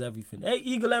unbalances everything. Hey,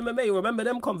 Eagle MMA, remember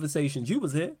them conversations? You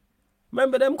was here.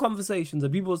 Remember them conversations?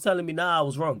 And people was telling me, nah, I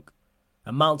was wrong.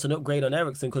 And Mount's an upgrade on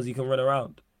Ericsson because he can run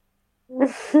around.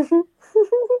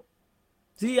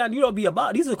 See, and you don't be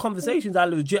about. These are conversations I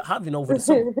legit having over the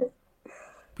summer.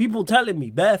 People telling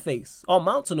me, bareface, oh,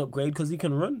 Mount's an upgrade because he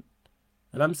can run.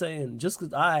 And I'm saying, just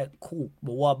because, all right, cool.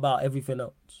 But what about everything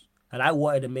else? And I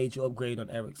wanted a major upgrade on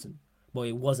Ericsson. But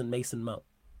it wasn't Mason Mount.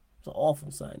 It's an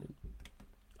awful signing.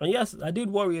 And yes, I did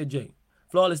Warrior J.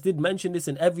 Flawless did mention this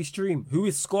in every stream. Who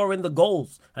is scoring the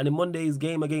goals? And in Monday's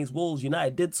game against Wolves,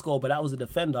 United did score, but that was a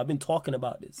defender. I've been talking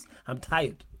about this. I'm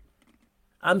tired.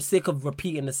 I'm sick of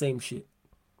repeating the same shit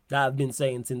that I've been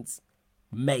saying since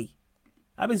May.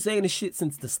 I've been saying this shit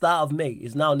since the start of May.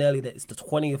 It's now it's the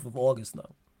 20th of August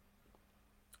now.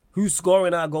 Who's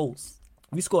scoring our goals?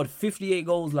 We scored 58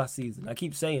 goals last season. I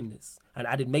keep saying this. And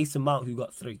added Mason Mount, who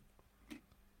got 3.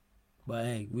 But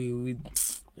hey, we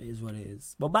it is what it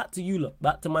is. But back to you lot.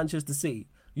 Back to Manchester City.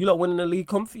 You lot winning the league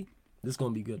comfy? This is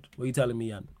going to be good. What are you telling me,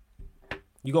 Jan?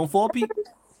 You going 4-peat?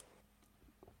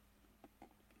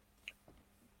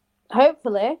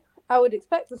 Hopefully. I would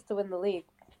expect us to win the league.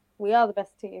 We are the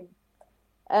best team.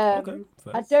 Okay,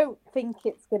 I don't think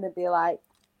it's going to be like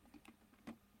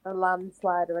a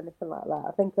landslide or anything like that.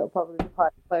 I think it'll probably be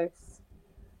quite close.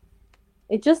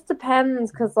 It just depends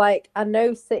because, I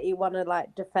know City want to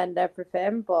defend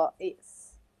everything, but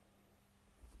it's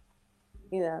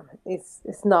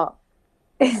not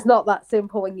that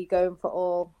simple when you're going for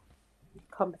all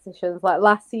competitions. Like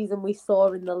last season, we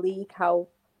saw in the league how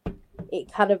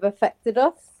it kind of affected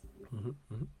us,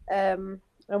 and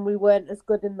we weren't as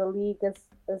good in the league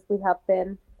as we have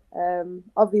been.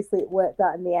 Obviously, it worked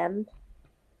out in the end.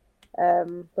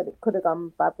 But it could have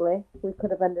gone badly. We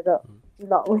could have ended up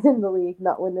not winning the league,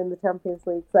 not winning the Champions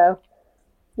League. So,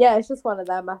 yeah, it's just one of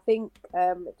them. I think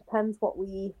it depends what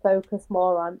we focus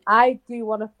more on. I do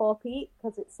want to 4-peat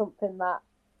because it's something that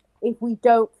if we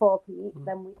don't 4-peat,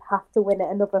 then we'd have to win it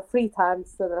another 3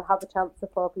 times so they'll have a chance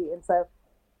of 4-peat. And so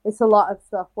it's a lot of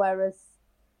stuff. Whereas,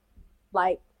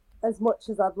 as much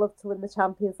as I'd love to win the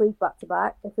Champions League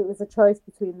back-to-back, if it was a choice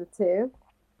between the 2,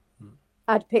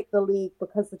 I'd pick the league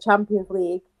because the Champions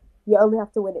League, you only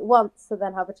have to win it once to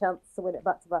then have a chance to win it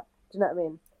back-to-back. Do you know what I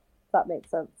mean? If that makes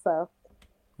sense. So,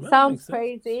 sounds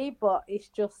crazy, but it's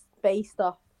just based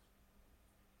off,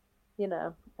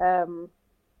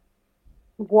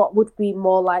 what would be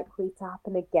more likely to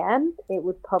happen again. It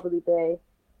would probably be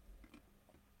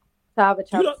to have a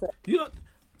chance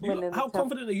how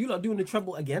confident are you lot doing the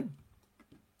treble again?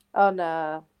 Oh,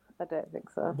 no, I don't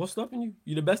think so. What's stopping you?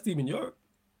 You're the best team in Europe.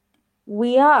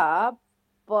 We are,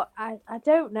 but I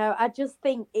don't know. I just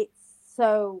think it's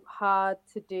so hard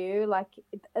to do.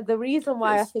 The reason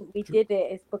why I think we did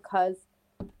it is because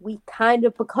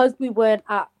because we weren't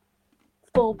at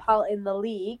full pelt in the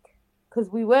league, because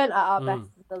we weren't at our best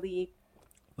in the league,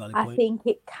 I think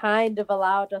it kind of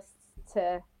allowed us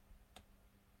to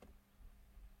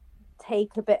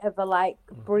take a bit of a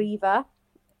breather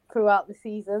throughout the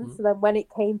season. So then when it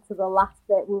came to the last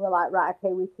bit, we were like, right,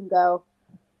 okay, we can go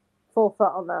full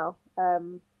throttle now.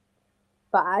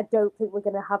 But I don't think we're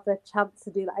going to have the chance to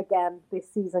do that again this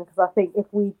season because I think if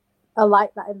we are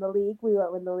like that in the league, we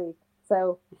won't win the league.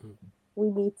 So we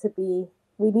need to be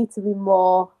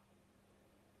more.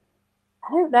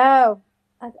 I don't know.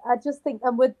 I just think,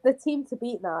 and with the team to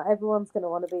beat now, everyone's going to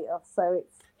want to beat us. So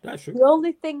That's true. The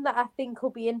only thing that I think will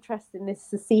be interesting is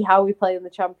to see how we play in the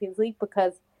Champions League,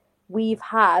 because we've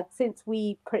had, since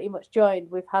we pretty much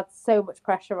joined, we've had so much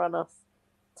pressure on us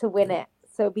to win it.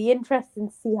 So it'll be interesting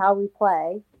to see how we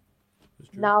play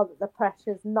now that the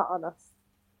pressure's not on us.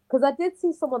 Because I did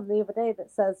see someone the other day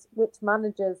that says which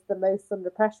manager's the most under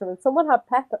pressure, and someone had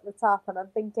Pep at the top, and I'm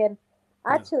thinking,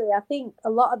 actually, I think a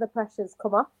lot of the pressure's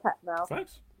come off Pep now.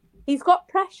 Thanks. He's got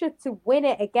pressure to win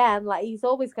it again. Like, he's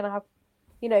always going to have,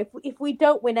 you know, if we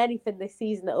don't win anything this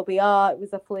season, it'll be, it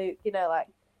was a fluke, you know, like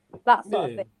that sort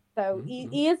of thing. So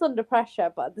he is under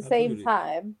pressure, but at the same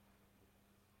time,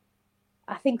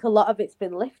 I think a lot of it's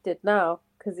been lifted now,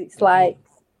 because it's like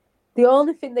the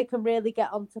only thing they can really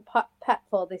get onto Pep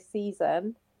for this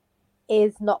season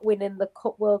is not winning the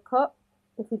World Cup,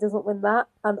 if he doesn't win that,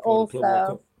 and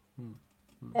also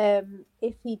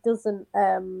if he doesn't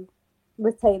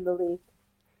retain the league.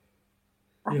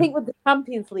 I think with the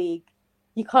Champions League,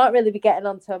 you can't really be getting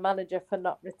onto a manager for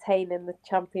not retaining the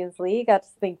Champions League. I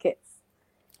just think it's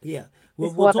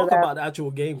we'll talk about the actual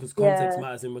game, because context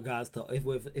matters in regards to if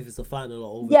it's a final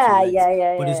or over.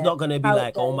 But it's not gonna be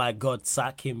like, oh my God,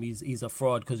 sack him, he's a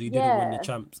fraud because he didn't win the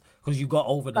champs, because you got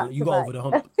over the hump. You got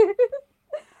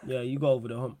over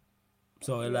the hump.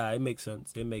 So it makes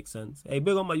sense. It makes sense. Hey,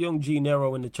 big on my young G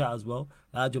Nero in the chat as well.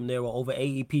 Ajum Nero, over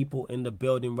 80 people in the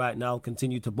building right now.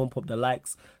 Continue to bump up the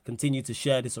likes. Continue to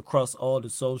share this across all the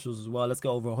socials as well. Let's get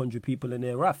over 100 people in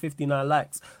there. We're at 59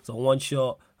 likes. So one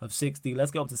short of 60.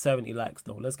 Let's get up to 70 likes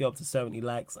though. Let's get up to 70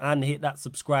 likes and hit that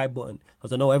subscribe button,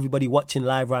 because I know everybody watching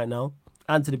live right now,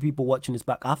 and to the people watching this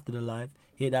back after the live,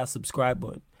 hit that subscribe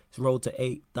button. It's road to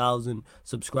 8,000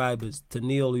 subscribers. To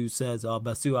Neil, who says,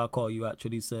 Basu, I call you,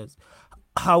 actually says,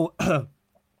 how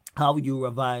you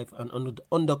revive an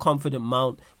underconfident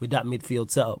Mount with that midfield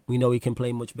setup? We know he can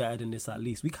play much better than this at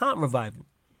least. We can't revive him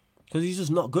because he's just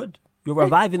not good. You're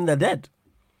reviving the dead.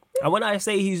 And when I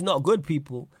say he's not good,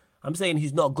 people, I'm saying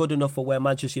he's not good enough for where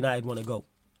Manchester United want to go.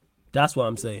 That's what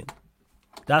I'm saying.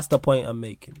 That's the point I'm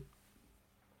making.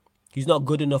 He's not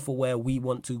good enough for where we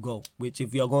want to go, which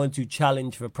if you're going to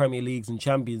challenge for Premier Leagues and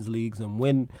Champions Leagues and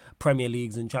win Premier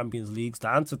Leagues and Champions Leagues, the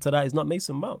answer to that is not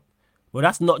Mason Mount. Well,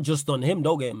 that's not just on him,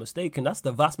 don't get mistaken. That's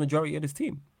the vast majority of this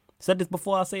team. Said this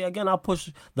before, I'll say it again. I'll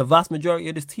push the vast majority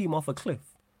of this team off a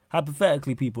cliff.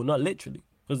 Hypothetically, people, not literally,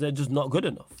 because they're just not good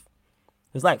enough.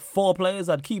 There's like 4 players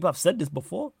I'd keep. I've said this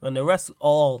before, and the rest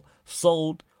all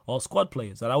sold or squad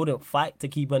players. And I wouldn't fight to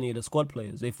keep any of the squad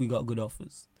players if we got good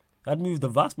offers. I'd move the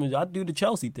vast majority. I'd do the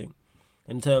Chelsea thing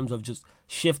in terms of just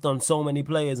shift on so many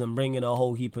players and bring in a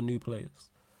whole heap of new players.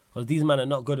 Because these men are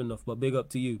not good enough, but big up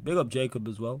to you. Big up Jacob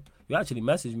as well. You actually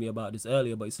messaged me about this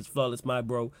earlier, but he says, Flawless, my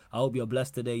bro, I hope you're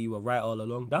blessed today. You were right all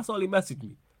along. That's all he messaged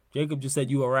me. Jacob just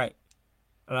said you were right.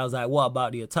 And I was like, what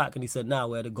about the attack? And he said,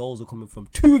 where the goals are coming from.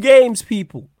 2 games,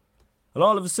 people. And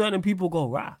all of a sudden, people go,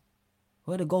 where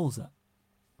the goals at?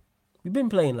 We've been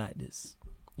playing like this.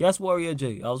 Yes, Warrior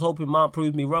J. I was hoping Mount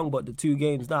proves me wrong, but the 2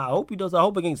 games, I hope he does. I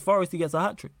hope against Forest he gets a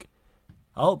hat-trick.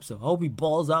 I hope so. I hope he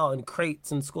balls out and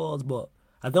creates and scores, but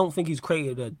I don't think he's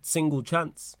created a single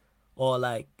chance. Or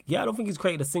I don't think he's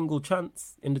created a single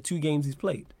chance in the 2 games he's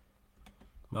played.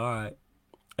 All right.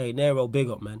 Hey, Nero, big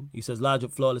up, man. He says, large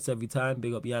up, flawless every time.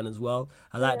 Big up, Yan, as well.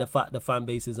 I like the fact the fan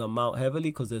base is on Mount heavily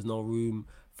because there's no room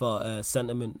for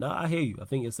sentiment. No, I hear you. I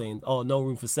think you're saying, no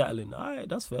room for settling. All right,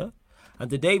 that's fair. And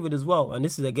to David as well. And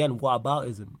this is, again,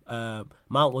 whataboutism.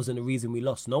 Mount wasn't the reason we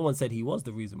lost. No one said he was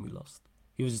the reason we lost.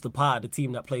 He was just a part of the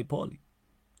team that played poorly.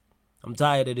 I'm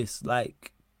tired of this.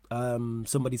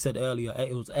 Somebody said earlier,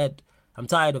 it was Ed. I'm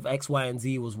tired of X, Y, and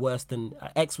Z was worse than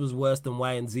X was worse than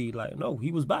Y and Z. No,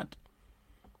 he was bad.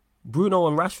 Bruno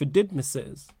and Rashford did miss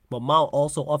sitters, but Mount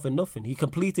also offered nothing. He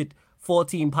completed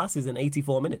 14 passes in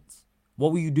 84 minutes.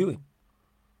 What were you doing?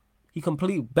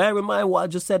 Bear in mind what I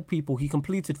just said, people. He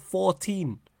completed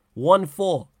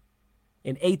 1-4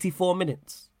 in 84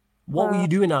 minutes. What were you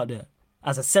doing out there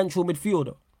as a central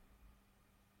midfielder?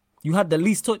 You had the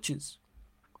least touches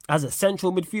as a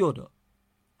central midfielder.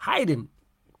 Hiding.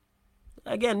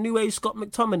 Again, new age Scott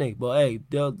McTominay, but hey,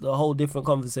 the whole different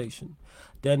conversation.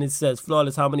 Then it says,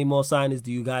 Flawless, how many more signings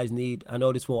do you guys need? I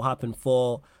know this won't happen.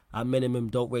 4 at minimum.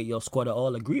 Don't rate your squad at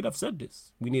all. Agreed, I've said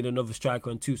this. We need another striker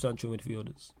and 2 central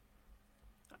midfielders.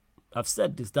 I've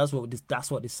said this. That's what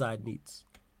this side needs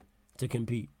to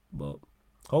compete. But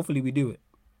hopefully we do it.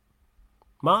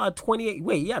 Ma had 28.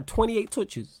 Wait, he had 28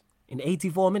 touches in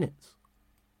 84 minutes.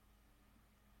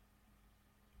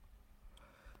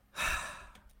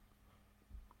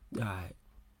 All right.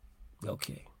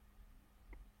 Okay.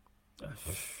 I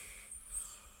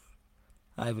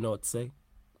don't even know what to say. You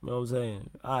know what I'm saying?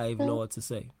 I don't even know what to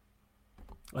say.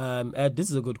 Ed, this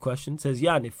is a good question. Says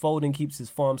Jan, if Foden keeps his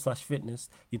form/fitness,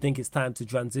 you think it's time to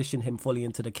transition him fully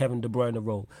into the Kevin De Bruyne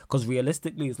role? Because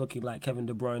realistically, it's looking like Kevin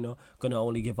De Bruyne gonna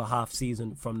only give a half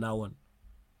season from now on.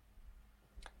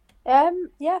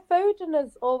 Yeah, Foden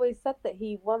has always said that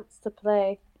he wants to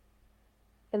play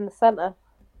in the centre.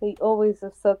 He always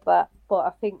has said that. But I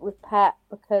think with Pep,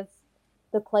 because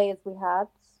the players we had,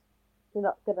 you're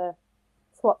not gonna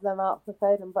swap them out for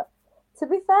Foden. But to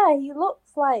be fair, he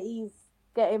looks like he's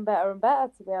getting better and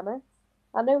better, to be honest.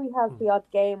 I know he has the odd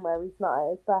game where he's not at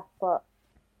his best, but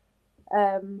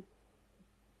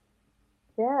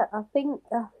yeah, I think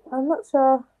I'm not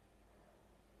sure.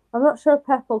 I'm not sure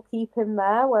Pep will keep him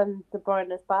there when De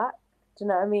Bruyne is back. Do you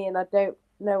know what I mean? I don't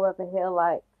know whether he'll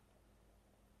like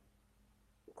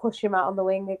push him out on the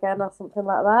wing again or something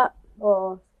like that,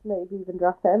 or maybe even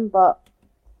drop him. But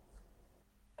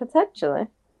potentially,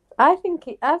 I think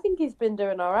he's been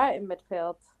doing all right in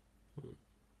midfield.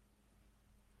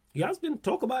 He has been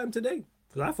talk about him today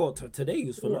because I thought today he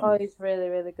was Oh, phenomenal. he's really,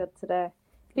 really good today.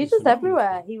 He's He's just phenomenal.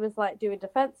 everywhere. He was like doing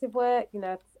defensive work,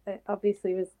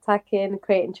 obviously he was attacking,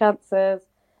 creating chances,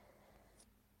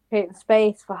 creating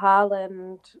space for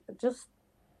Haaland. Just,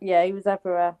 yeah, he was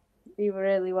everywhere. He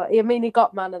really was. I mean, he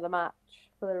got man of the match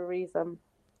for a reason.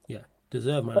 Yeah,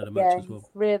 deserved man of the match as well. He's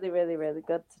really, really, really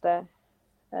good today.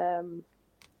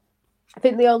 I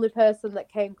think the only person that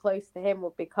came close to him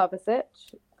would be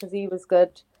Kovacic because he was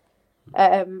good.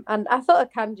 And I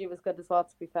thought Akanji was good as well,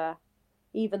 to be fair,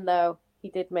 even though he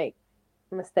did make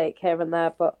a mistake here and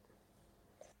there, but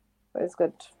it was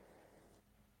good.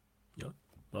 Yeah,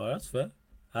 oh, that's fair.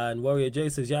 And Warrior J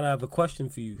says, Jan, I have a question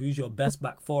for you. Who's your best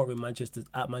back four in Manchester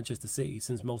City?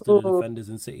 Since most of the defenders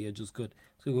in City are just good.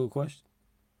 It's a good question.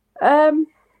 To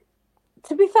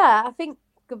be fair, I think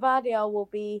Gvardiol will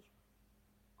be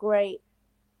great.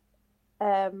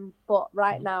 But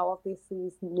right now, obviously,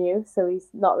 he's new, so he's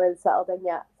not really settled in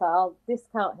yet. So I'll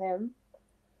discount him.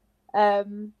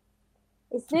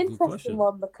 It's an interesting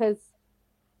one because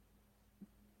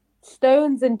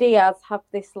Stones and Diaz have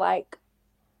this like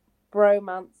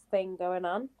bromance thing going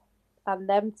on, and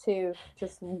them two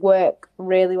just work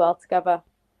really well together.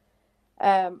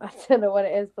 I don't know what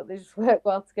it is, but they just work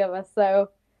well together. So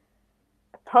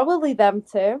probably them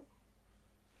two.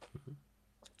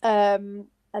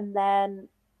 And then,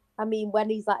 I mean, when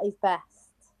he's at his best,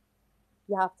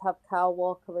 you have to have Kyle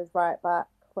Walker as right back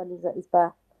when he's at his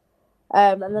best.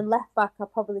 And then left back, I'll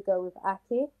probably go with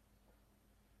Aki.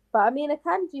 But I mean,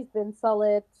 Akanji's been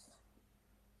solid.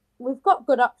 We've got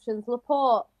good options.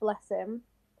 Laporte, bless him.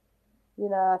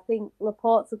 I think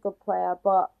Laporte's a good player,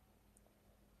 but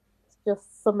it's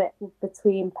just something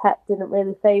between Pep didn't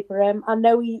really favour him. I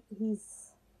know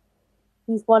he's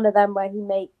one of them where he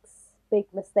makes big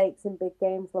mistakes in big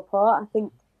games, Laporte. I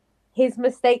think his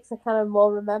mistakes are kind of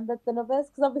more remembered than others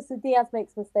because obviously Diaz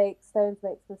makes mistakes, Stones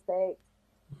makes mistakes.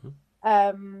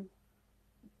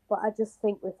 But I just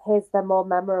think with his, they're more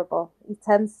memorable. He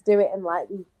tends to do it in like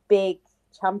these big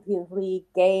Champions League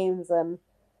games, and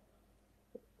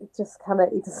it just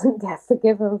he doesn't get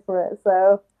forgiven for it.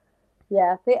 So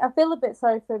yeah, I feel a bit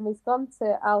sorry for him. He's gone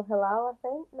to Al Hilal, I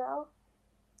think now,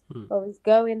 or he's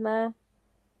going there.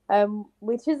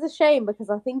 Which is a shame because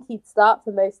I think he'd start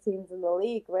for most teams in the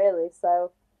league, really.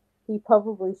 So he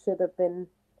probably should have been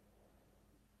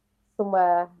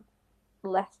somewhere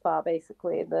less far,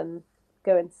 basically, than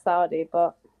going to Saudi.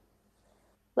 But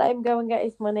let him go and get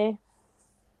his money.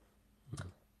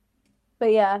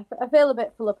 But yeah, I feel a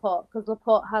bit for Laporte because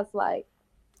Laporte has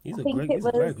he's a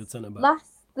very good centre back.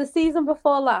 The season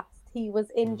before last, he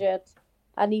was injured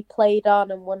and he played on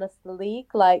and won us the league.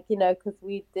 Because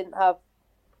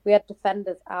we had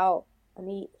defenders out, and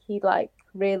he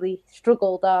really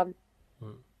struggled on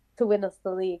to win us the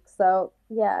league. So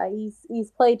yeah, he's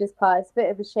played his part. It's a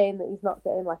bit of a shame that he's not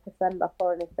getting a send off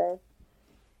or anything.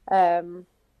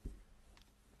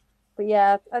 But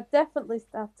yeah, I definitely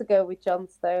have to go with John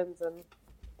Stones and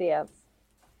Diaz.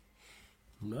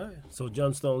 Right. So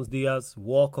John Stones, Diaz,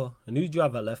 Walker, and who do you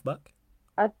have at left back?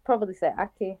 I'd probably say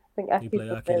Aki. I think Aki's play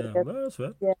Aki really there. good. Well, that's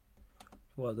fair. Yeah.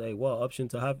 What option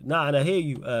to have? Nah, and I hear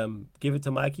you. Give it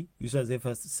to Mikey, who says if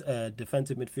a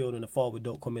defensive midfield and a forward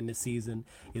don't come in this season,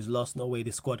 is lost. No way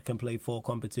the squad can play 4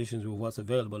 competitions with what's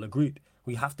available. Agreed.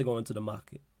 We have to go into the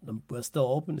market. We're still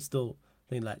open. It's still,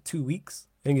 I think, 2 weeks.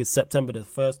 I think it's September the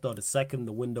 1st or the 2nd.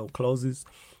 The window closes.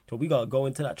 So we got to go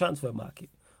into that transfer market.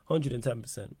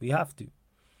 110%. We have to.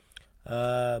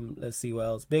 Let's see what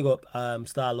else. Big up,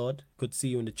 Star Lord. Good to see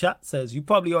you in the chat. Says you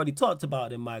probably already talked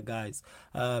about him, my guys.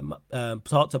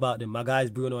 Talked about him. My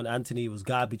guys Bruno and Anthony was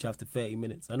garbage after 30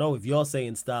 minutes. I know if you're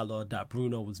saying, Star Lord, that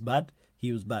Bruno was bad,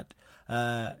 He was bad.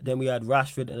 Then we had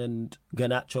Rashford and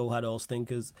Garnacho had all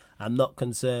stinkers. I'm not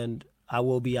concerned. I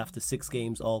will be after 6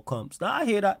 games, all comps. Now, I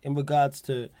hear that in regards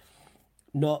to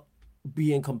not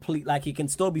being complete. Like, he can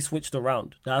still be switched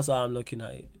around. That's how I'm looking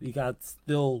at it. He can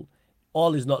still...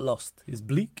 All is not lost. It's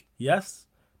bleak, yes,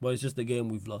 but it's just a game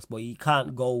we've lost. But he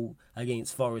can't go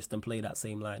against Forest and play that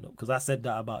same lineup. Because I said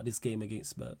that about this game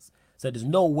against Spurs. Said there's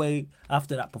no way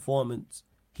after that performance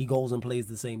he goes and plays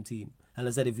the same team. And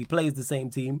I said if he plays the same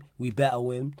team, we better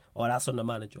win, or that's on the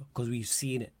manager. Because we've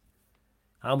seen it.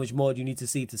 How much more do you need to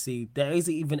see? There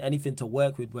isn't even anything to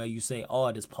work with where you say,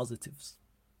 oh, there's positives.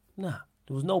 Nah,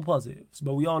 there was no positives.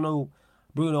 But we all know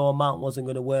Bruno or Mount wasn't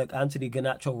going to work. Anthony,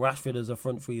 Garnacho, Rashford as a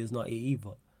front three is not it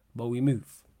either. But we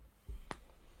move.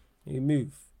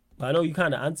 I know you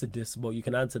kind of answered this, but you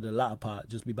can answer the latter part.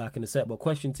 Just be back in the set. But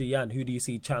question to Jan, who do you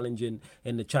see challenging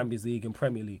in the Champions League and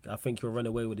Premier League? I think you'll run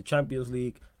away with the Champions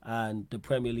League and the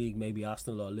Premier League, maybe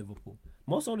Arsenal or Liverpool.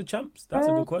 Most of the champs. That's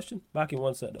a good question. Back in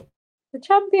one set, though. The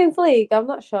Champions League, I'm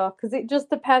not sure, because it just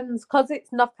depends. Because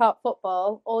it's knockout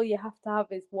football, all you have to have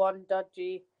is one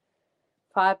dodgy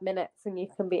 5 minutes and you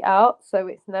can be out. So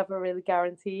it's never really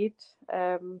guaranteed.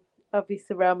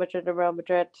 Obviously, Real Madrid,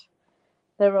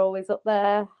 they're always up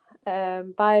there.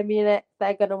 Bayern Munich,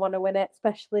 they're going to want to win it,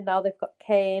 especially now they've got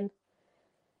Kane.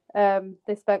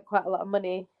 They spent quite a lot of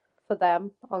money for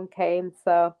them on Kane,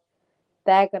 so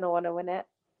they're going to want to win it.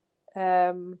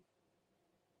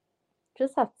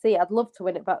 Just have to see. I'd love to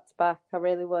win it back to back. I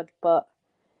really would, but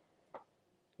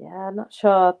yeah, I'm not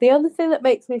sure. The only thing that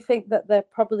makes me think that they're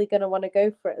probably going to want to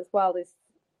go for it as well is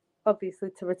obviously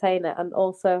to retain it, and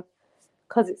also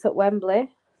because it's at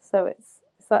Wembley, so it's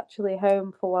actually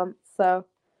home for once, so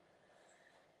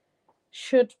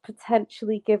should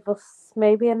potentially give us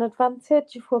maybe an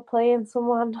advantage if we're playing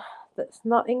someone that's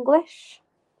not English.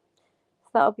 So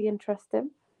that'll be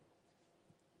interesting.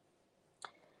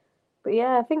 But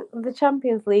yeah, I think the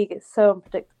Champions League is so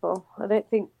unpredictable. I don't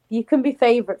think you can be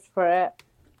favourites for it,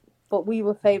 but we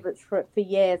were favourites for it for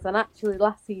years. And actually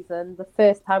last season, the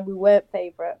first time we weren't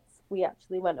favourites, we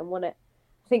actually went and won it.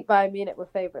 I think Bayern Munich were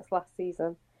favourites last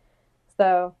season.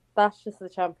 So that's just the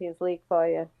Champions League for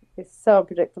you. It's so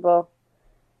unpredictable.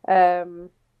 But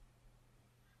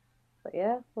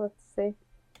yeah, let's see.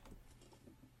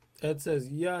 Ed says,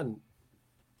 Jan,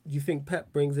 do you think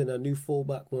Pep brings in a new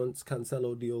fullback once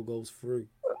Cancelo deal goes through?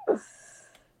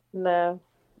 No.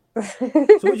 So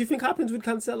what do you think happens with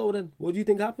Cancelo then? What do you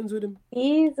think happens with him?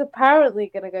 He's apparently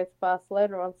going to go to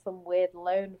Barcelona on some weird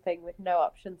loan thing with no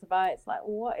option to buy. It's like,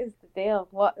 what is the deal?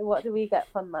 What do we get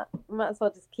from that? Might as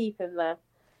well just keep him there.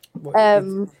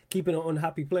 What, keeping an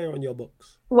unhappy player on your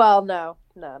books? Well, no.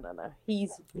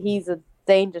 He's a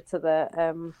danger to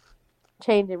the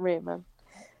changing room, man.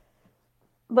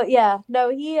 But yeah, no,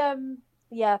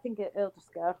 I think he'll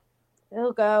just go.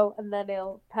 He'll go, and then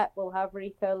Pep will have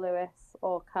Rico Lewis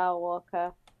or Kyle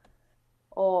Walker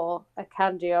or a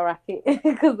Kanji Oraki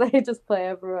because they just play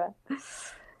everywhere.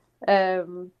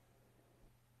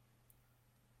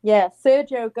 Yeah,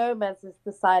 Sergio Gomez has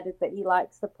decided that he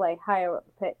likes to play higher up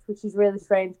the pitch, which is really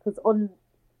strange because on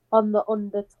the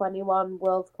under-21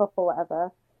 World Cup or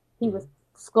whatever, he was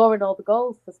scoring all the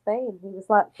goals for Spain. He was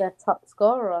like their top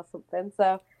scorer or something.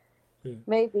 So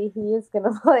maybe he is going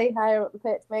to play higher up the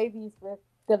pitch. Maybe he's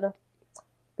going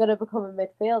to become a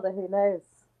midfielder. Who knows?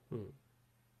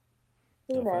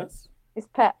 Who knows? It's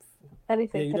Pep.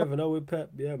 Anything. Yeah, you never know with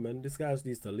Pep. Yeah, man. This guy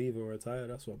needs to leave or retire.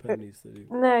 That's what Pep needs to do.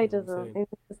 No, he doesn't. He needs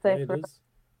to stay for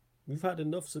We've had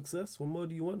enough success. What more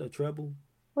do you want? A treble?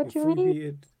 What do you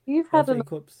mean? You've had enough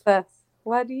success.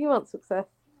 Why do you want success?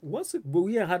 Well,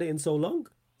 we ain't had it in so long.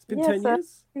 It's been 10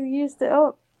 years. You used it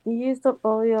up. You used up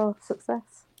all your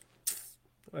success.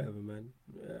 Whatever, man.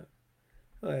 Yeah.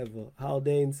 Whatever.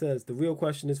 Haldane says, the real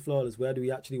question is flawless. Where do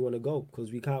we actually want to go?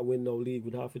 Because we can't win no league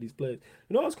with half of these players.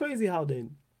 You know what's crazy,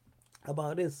 Haldane?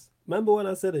 About this. Remember when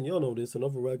I said, and you'll know this, and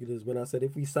other regulars, when I said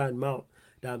if we sign Mount,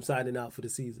 that I'm signing out for the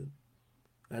season.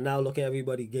 And now look at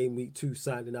everybody game week 2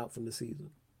 signing out from the season.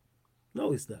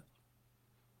 Notice that.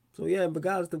 So yeah, in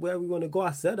regards to where we want to go,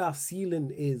 I said our ceiling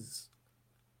is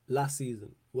last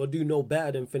season. We'll do no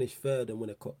better than finish third and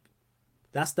win a cup.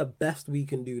 That's the best we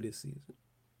can do this season.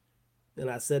 And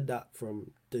I said that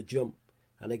from the jump.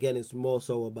 And again, it's more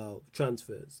so about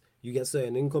transfers. You get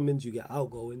certain incomings, you get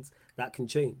outgoings. That can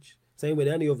change. Same with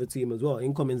any other team as well.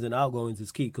 Incomings and outgoings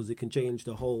is key because it can change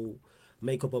the whole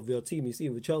makeup of your team. You see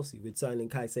with Chelsea, with signing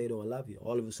Caicedo and Lavia,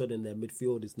 all of a sudden their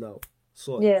midfield is now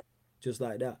sorted. Yeah. Just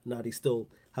like that. Now they still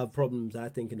have problems, I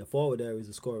think, in the forward areas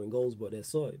of scoring goals, but they're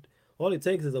sorted. All it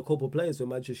takes is a couple players for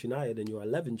Manchester United and your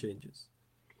 11 changes.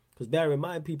 Because bear in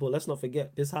mind, people, let's not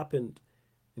forget, this happened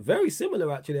Very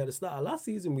similar, actually, at the start of last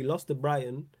season. We lost to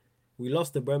Brighton. We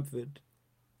lost to Brentford.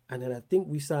 And then I think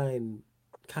we signed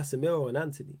Casemiro and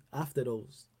Anthony after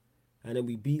those. And then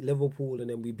we beat Liverpool and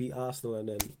then we beat Arsenal and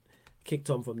then kicked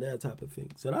on from there type of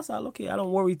thing. So that's how I look at it. I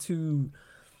don't worry too,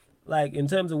 like, in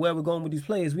terms of where we're going with these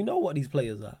players. We know what these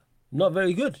players are. Not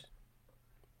very good.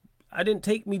 I didn't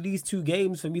take me these 2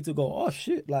 games for me to go, oh,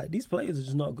 shit, like, these players are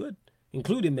just not good,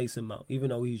 including Mason Mount, even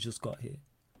though he's just got here.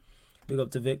 Big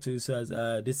up to Victor, who says,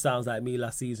 this sounds like me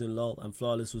last season, lol, and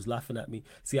Flawless was laughing at me.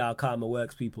 See how karma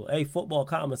works, people. Hey, football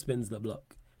karma spins the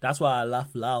block. That's why I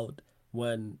laugh loud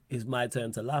when it's my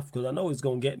turn to laugh, because I know it's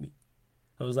going to get me.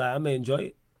 I was like, I may enjoy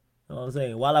it. You know what I'm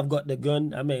saying? While I've got the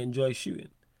gun, I may enjoy shooting.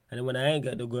 And then when I ain't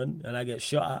got the gun and I get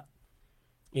shot at,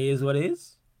 it is what it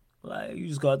is. Like, you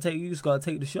just gotta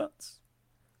take the shots.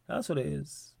 That's what it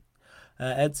is.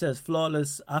 Ed says,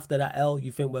 Flawless, after that L,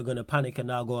 you think we're gonna panic and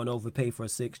now go and overpay for a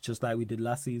 6, just like we did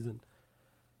last season?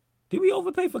 Did we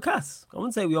overpay for Cass? I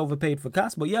wouldn't say we overpaid for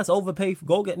Cass, but yes, overpay.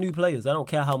 Go get new players. I don't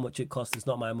care how much it costs. It's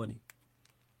not my money.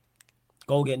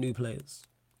 Go get new players.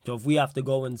 So if we have to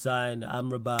go and sign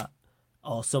Amrabat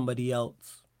or somebody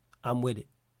else, I'm with it.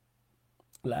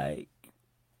 Like,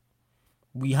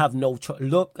 we have no choice.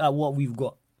 Look at what we've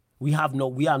got. We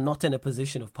are not in a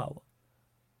position of power.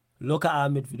 Look at our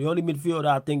midfield. The only midfielder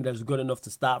I think that's good enough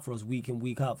to start for us week in,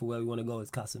 week out for where we want to go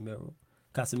is Casemiro.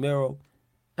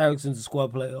 Ericsson's a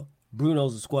squad player.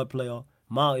 Bruno's a squad player.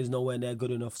 Mount is nowhere near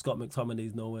good enough. Scott McTominay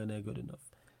is nowhere near good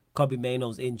enough. Kobe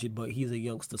Maino's injured, but he's a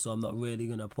youngster, so I'm not really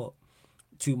going to put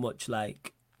too much,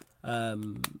 like,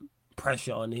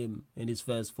 pressure on him in his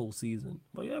first full season.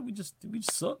 But yeah, we just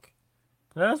suck.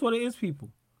 And that's what it is, people.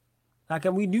 Like,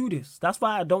 and we knew this. That's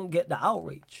why I don't get the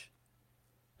outrage.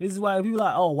 This is why people are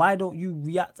like, oh, why don't you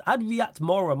react? I'd react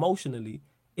more emotionally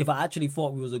if I actually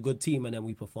thought we was a good team and then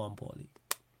we performed poorly.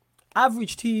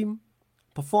 Average team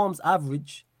performs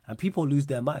average and people lose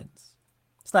their minds.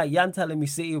 It's like Jan telling me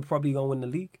City are probably going to win the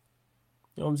league.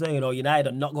 You know what I'm saying? Or United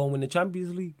are not going to win the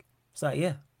Champions League. It's like,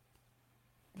 yeah.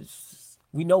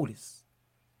 We know this.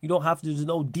 You don't have to, there's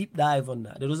no deep dive on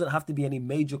that. There doesn't have to be any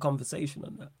major conversation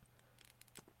on that.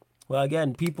 Well,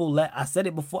 again, I said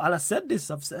it before, and I said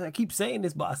this, I keep saying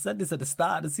this, but I said this at the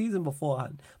start of the season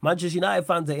beforehand. Manchester United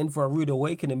fans are in for a rude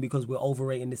awakening because we're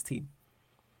overrating this team.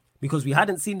 Because we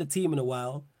hadn't seen the team in a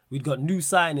while. We'd got new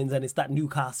signings, and it's that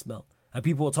Newcastle smell. And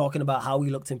people were talking about how we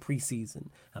looked in preseason,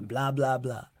 and blah, blah,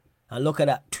 blah. And look at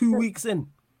that, 2 weeks in,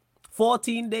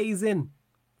 14 days in.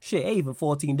 Shit, even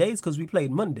 14 days because we played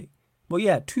Monday. But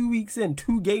yeah, 2 weeks in,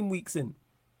 2 game weeks in.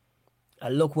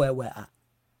 And look where we're at.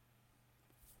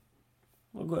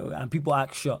 And people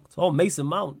act shocked. Oh, Mason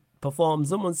Mount performed.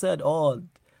 Someone said,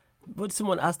 what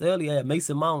someone asked earlier,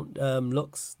 Mason Mount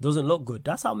doesn't look good.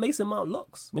 That's how Mason Mount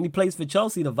looks when he plays for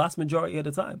Chelsea the vast majority of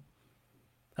the time.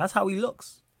 That's how he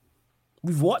looks.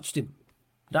 We've watched him.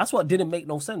 That's what didn't make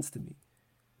no sense to me.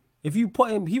 If you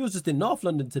put him, he was just in North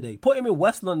London today. Put him in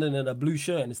West London in a blue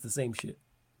shirt and it's the same shit.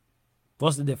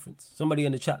 What's the difference? Somebody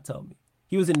in the chat tell me.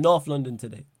 He was in North London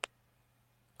today.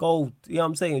 Go, you know what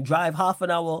I'm saying, drive half an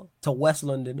hour to West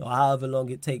London or however long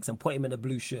it takes and put him in a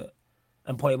blue shirt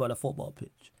and put him on a football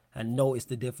pitch and notice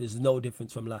the difference. There's no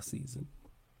difference from last season.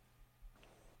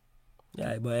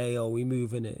 Yeah, but hey, we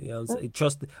moving it. You know what I'm saying?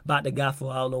 Trust about the gaffer.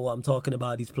 I don't know what I'm talking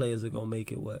about. These players are going to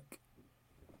make it work.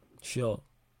 Sure.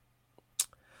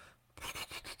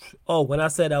 Oh, when I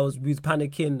said we was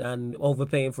panicking and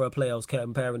overpaying for a player, I was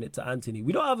comparing it to Anthony.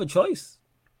 We don't have a choice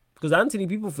because Anthony,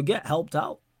 people forget, helped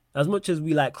out. As much as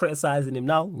we like criticizing him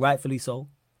now, rightfully so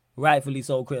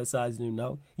criticizing him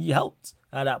now, he helped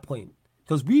at that point.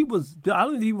 Because I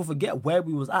don't think people forget where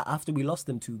we was at after we lost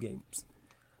them 2 games.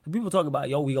 People talk about,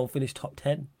 we gonna finish top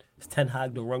 10. Is Ten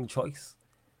Hag the wrong choice?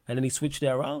 And then he switched it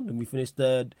around and we finished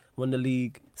 3rd, won the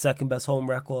league, 2nd best home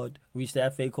record, reached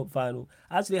the FA Cup final.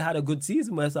 Actually had a good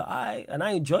season where it's like,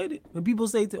 I enjoyed it. When people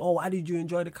say why did you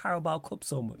enjoy the Carabao Cup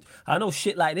so much? I know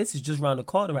shit like this is just around the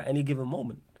corner at any given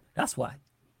moment. That's why.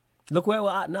 Look where we're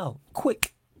at now.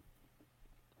 Quick.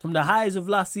 From the highs of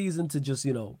last season to just,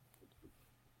 now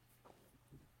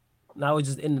we're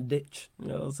just in the ditch. You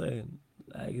know what I'm saying?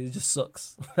 Like, it just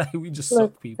sucks. Like, we just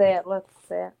suck, people. Let's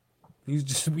say it.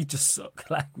 We just suck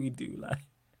like we do. Like,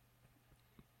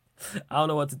 I don't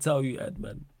know what to tell you, Ed,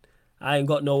 man. I ain't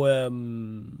got no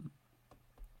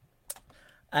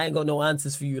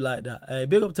answers for you like that.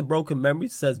 Big up to Broken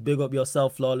Memories. Says, big up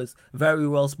yourself, Flawless. Very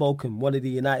well spoken. One of the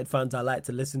United fans I like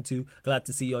to listen to. Glad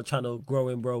to see your channel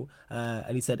growing, bro.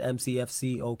 And he said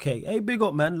MCFC, okay. Hey, big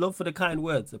up, man. Love for the kind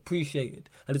words. Appreciate it.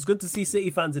 And it's good to see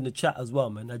City fans in the chat as well,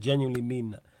 man. I genuinely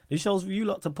mean that. This shows for you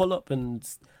lot to pull up and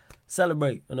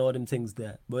celebrate and all them things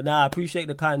there. But I appreciate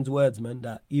the kind words, man.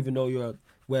 That even though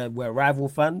we're rival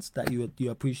fans, that you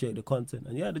appreciate the content.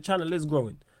 And yeah, the channel is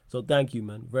growing. So thank you,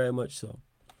 man, very much so.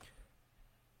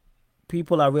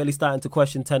 People are really starting to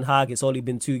question Ten Hag. It's only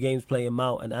been 2 games playing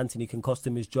Mount, and Anthony can cost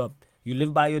him his job. You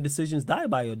live by your decisions, die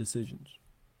by your decisions.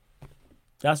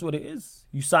 That's what it is.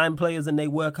 You sign players and they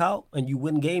work out, and you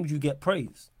win games, you get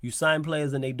praise. You sign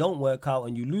players and they don't work out,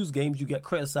 and you lose games, you get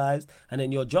criticized, and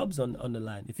then your job's on the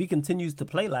line. If he continues to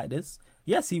play like this,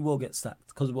 yes, he will get sacked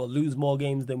because we'll lose more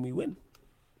games than we win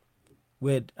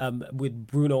with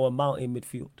Bruno and Mount in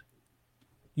midfield.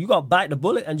 You got to bite the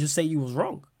bullet and just say you was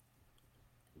wrong.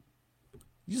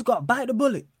 You just got to bite the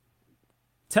bullet.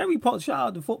 Terry shout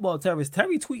out to Football Terrorist.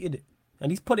 Terry tweeted it,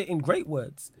 and he's put it in great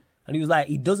words. And he was like,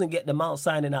 he doesn't get the Mount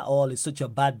signing at all. It's such a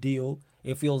bad deal.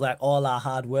 It feels like all our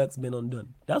hard work's been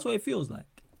undone. That's what it feels like.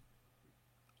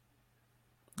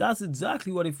 That's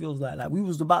exactly what it feels like. Like we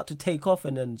was about to take off,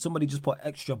 and then somebody just put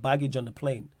extra baggage on the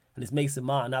plane, and it's Mason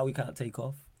Mount, and now we can't take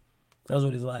off. That's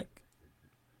what it's like.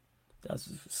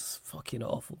 That's fucking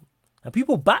awful. And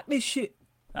people back this shit.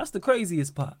 That's the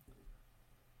craziest part.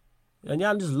 And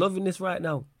yeah, I'm just loving this right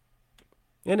now.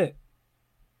 Innit?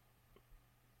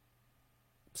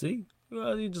 See?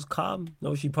 Well, you just calm.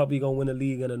 No, she probably going to win a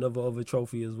league and another other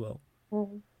trophy as well.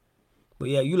 Mm-hmm. But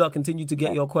yeah, you lot continue to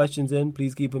get your questions in.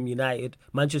 Please keep them United.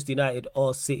 Manchester United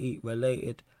or City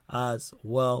related as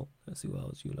well. Let's see what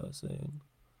else you lot are saying.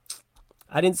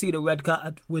 I didn't see the red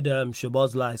card with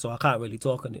Shabazz, so I can't really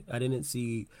talk on it. I didn't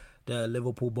see the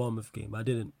Liverpool-Bournemouth game. I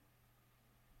didn't.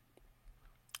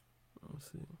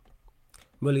 Let's see.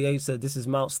 Mullier said, this is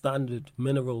Mount Standard.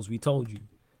 Minerals, we told you.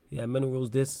 Yeah,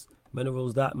 minerals this,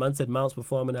 minerals that. Man said Mount's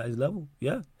performing at his level.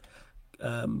 Yeah.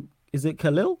 Is it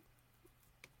Khalil?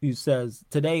 Who says,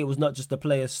 today it was not just the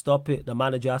players, stop it. The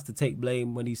manager has to take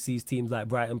blame when he sees teams like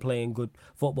Brighton playing good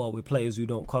football with players who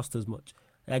don't cost as much.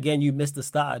 Again, you missed the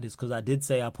start of this because I did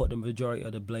say I put the majority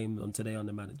of the blame on today on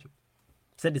the manager.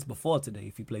 I said this before today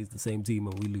if he plays the same team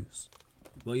and we lose.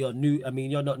 Well, you're new. I mean,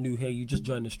 you're not new here. You just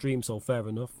joined the stream, so fair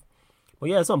enough. But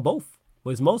yeah, it's on both.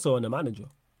 But it's more so on the manager.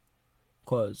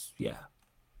 Because, yeah,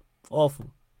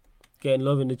 awful. Getting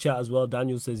love in the chat as well.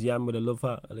 Daniel says, Yam with a love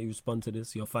heart. I'll let you respond to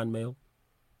this, your fan mail.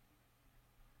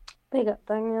 Big up,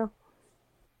 Daniel.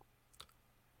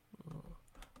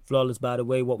 Flawless, by the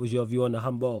way, what was your view on the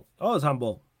handball? Oh, it's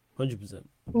handball. 100%.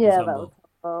 Yeah, that was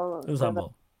handball. It was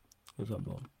handball. It was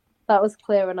handball. That was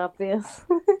clear and obvious.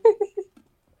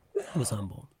 It was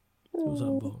handball. It was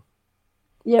handball.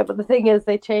 Yeah, but the thing is,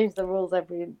 they change the rules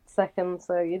every second,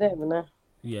 so you don't even know.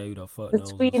 Yeah, you don't fuck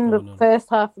Between the first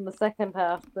half and the second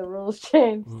half, the rules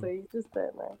change, so you just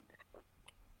don't know.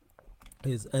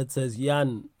 Ed says,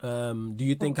 Jan, do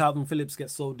you think Calvin Phillips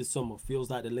gets sold this summer? Feels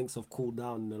like the links have cooled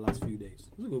down in the last few days.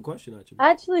 That's a good question, actually.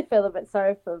 I actually feel a bit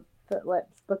sorry for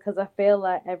Phillips because I feel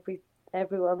like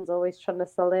everyone's always trying to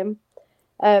sell him.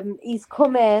 He's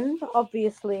come in,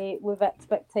 obviously, with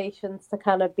expectations to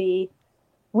kind of be...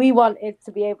 We wanted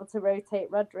to be able to rotate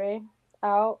Rodri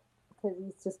out because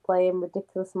he's just playing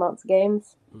ridiculous amounts of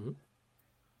games. Mm-hmm.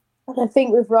 And I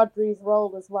think with Rodri's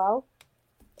role as well,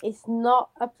 it's not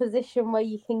a position where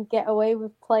you can get away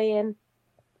with playing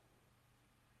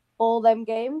all them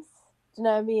games. Do you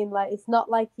know what I mean? Like, it's not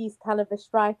like he's kind of a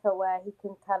striker where he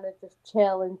can kind of just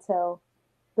chill until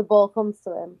the ball comes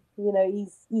to him. You know,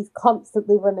 he's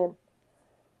constantly running.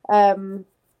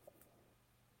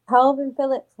 Calvin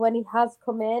Phillips, when he has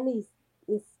come in,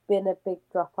 he's been a big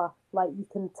drop off. Like, you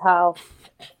can tell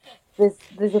there's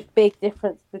a big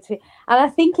difference between, and I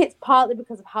think it's partly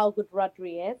because of how good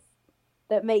Rodri is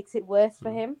that makes it worse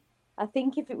for him. I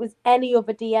think if it was any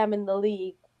other DM in the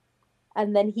league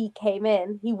and then he came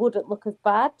in, he wouldn't look as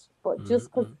bad. But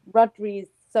just because Rodri is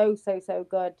so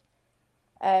good,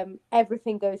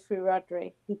 everything goes through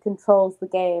Rodri. He controls the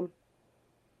game,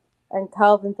 and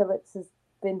Calvin Phillips has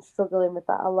been struggling with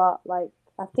that a lot. Like,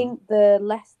 I think the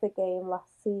Leicester game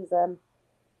last season,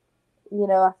 you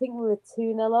know, I think we were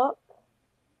 2-0 up,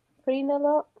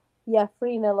 3-0 up. Yeah,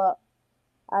 3-0 up.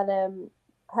 And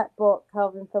Pep brought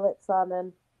Calvin Phillips on,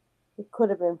 and it could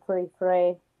have been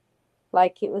 3-3.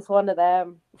 Like, it was one of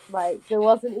them. Like, there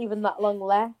wasn't even that long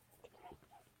left.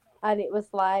 And it was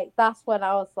like, that's when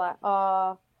I was like,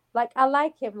 oh, like, I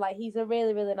like him. Like, he's a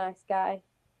really, really nice guy,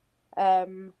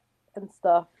 and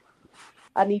stuff.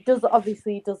 And he doesn't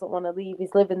want to leave.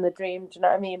 He's living the dream. Do you know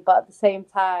what I mean? But at the same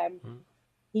time,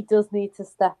 he does need to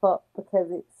step up because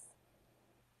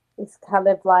it's kind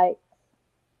of like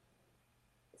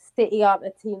City aren't a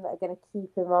team that are going to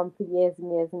keep him on for years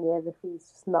and years and years if he's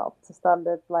just not up to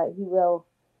standard. Like, he will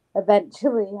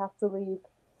eventually have to leave.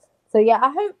 So yeah,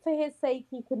 I hope for his sake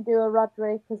he can do a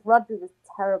Rodri, because Rodri was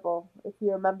terrible. If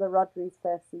you remember Rodri's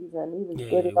first season, he was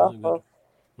Yeah, really it wasn't good. awful.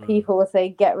 People were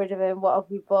saying, get rid of him, what have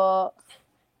we bought?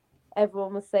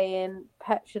 Everyone was saying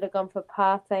Pep should have gone for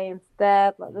Partey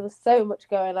instead. Like, there was so much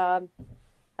going on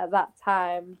at that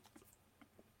time.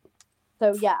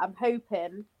 So yeah, I'm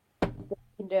hoping that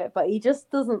he can do it, but he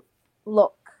just doesn't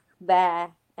look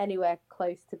there, anywhere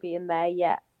close to being there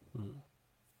yet.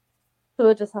 So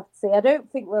we'll just have to see. I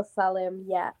don't think we'll sell him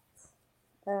yet.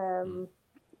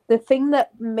 The thing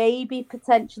that maybe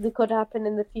potentially could happen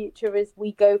in the future is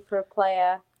we go for a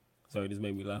player. Sorry, this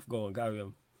made me laugh. Go on, carry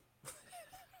on.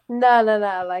 No.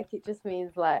 Like, it just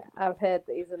means, like, I've heard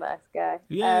that he's a nice guy.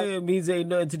 Yeah, it means it ain't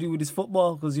nothing to do with his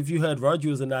football. Because if you heard Roger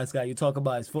was a nice guy, you talk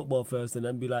about his football first and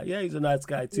then be like, yeah, he's a nice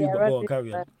guy too, Yeah, but go on, Rodri's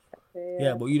carry on. nice too,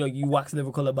 Yeah, but you wax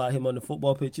lyrical about him on the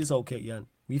football pitch. It's okay, Jan.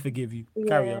 We forgive you. yeah.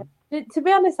 Carry on. To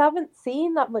be honest, I haven't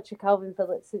seen that much of Calvin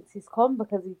Phillips since he's come,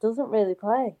 because he doesn't really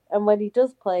play. And when he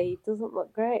does play, he doesn't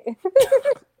look great.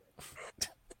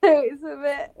 So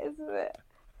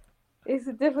it's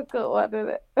a difficult one,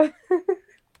 isn't it?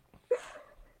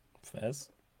 Fairs.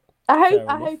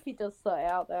 I hope he does sort it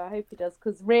out though. I hope he does,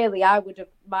 because really,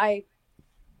 my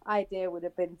idea would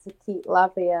have been to keep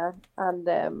Lavia and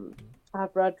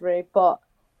have Rodri, but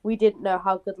we didn't know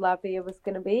how good Lavia was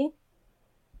going to be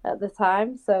at the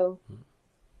time. So,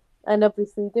 and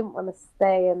obviously, we didn't want to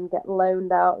stay and get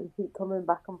loaned out and keep coming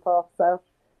back and forth. So,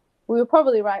 we were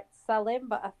probably right to sell him,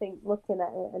 but I think looking at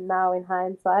it and now in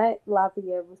hindsight,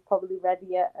 Lavia was probably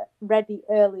ready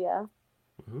earlier.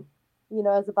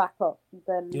 As a backup.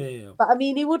 Yeah. But I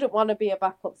mean, he wouldn't want to be a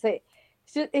backup. So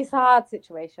it's a hard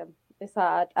situation. It's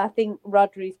hard. I think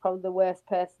Rodri's probably the worst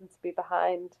person to be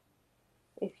behind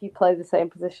if you play the same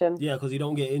position. Yeah, because he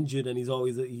don't get injured and he's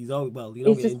always he don't get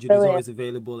injured. Brilliant. He's always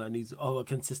available and he's a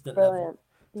consistent level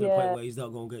to the point where he's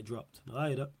not gonna get dropped. I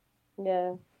hear that.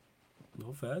 Yeah.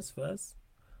 No, first.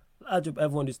 I hope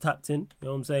everyone is tapped in. You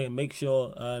know what I'm saying? Make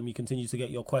sure you continue to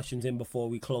get your questions in before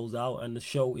we close out. And the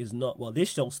show is not, well, this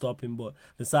show's stopping, but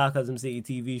the Sarcasm City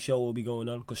TV show will be going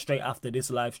on, because straight after this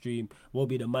live stream will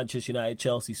be the Manchester United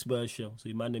Chelsea Spurs show.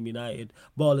 So Man United,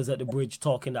 Ballers at the Bridge,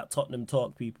 talking that Tottenham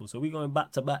talk, people. So we're going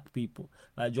back to back, people,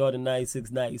 like Jordan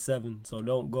 96, 97. So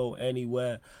don't go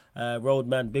anywhere.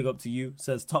 Roadman, big up to you.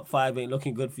 Says top 5 ain't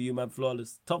looking good for you, man.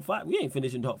 Flawless. Top 5? We ain't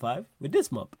finishing top 5 with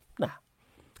this mob. Nah.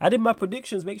 I did my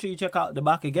predictions. Make sure you check out the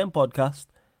Back Again podcast.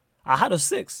 I had a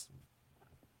 6.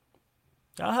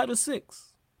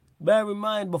 Bear in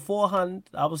mind, beforehand,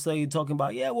 I was talking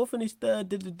about, yeah, we'll finish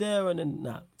third, and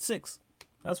then, 6.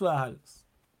 That's where I had us.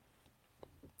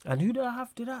 And who did I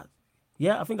have to that?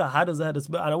 Yeah, I think I had us ahead of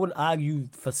Spurs, and I wouldn't argue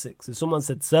for 6. If someone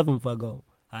said 7 for a goal,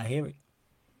 I hear it.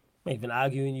 I'm not even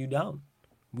arguing you down.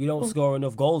 We don't score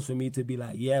enough goals for me to be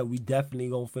like, yeah, we definitely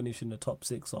gonna finish in the top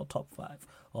 6 or top 5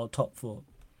 or top 4.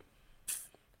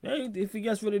 Hey, if he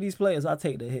gets rid of these players, I'll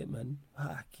take the hit, man.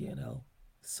 Can't hell.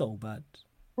 So bad.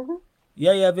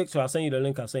 Yeah, Victor, I'll send you the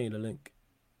link.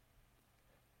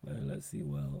 Man, let's see.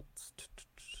 Well,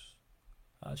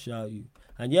 I'll show you.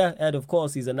 And yeah, Ed, of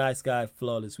course, he's a nice guy,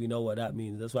 flawless. We know what that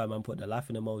means. That's why man put the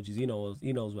laughing emojis.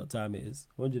 He knows what time it is.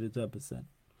 110%.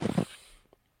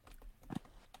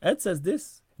 Ed says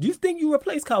this. Do you think you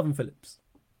replace Calvin Phillips?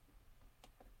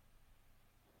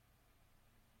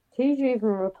 Who do you even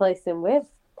replace him with?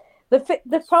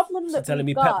 The problem that telling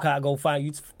me Pep can't go find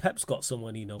you. Pep's got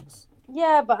someone he knows.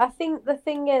 Yeah, but I think the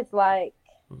thing is, like,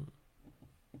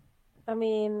 I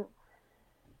mean,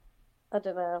 I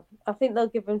don't know. I think they'll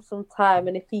give him some time,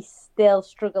 and if he's still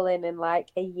struggling in like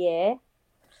a year,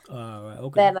 right,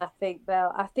 okay. then I think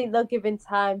they'll give him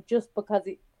time, just because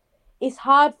it's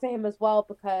hard for him as well,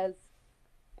 because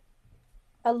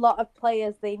a lot of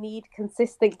players, they need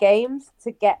consistent games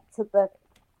to get to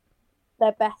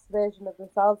their best version of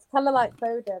themselves. Kind of like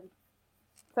Foden.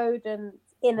 Foden's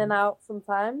in and out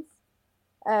sometimes.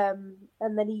 And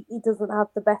then he doesn't have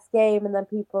the best game, and then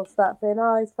people start saying,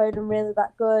 oh, is Foden really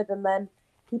that good? And then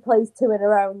he plays 2 in a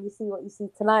row and you see what you see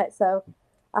tonight. So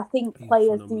I think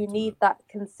players do need that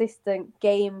consistent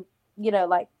game,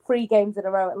 like 3 games in a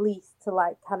row at least, to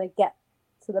like kind of get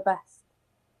to the best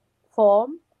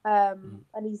form. And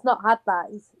he's not had that.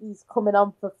 He's coming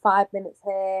on for 5 minutes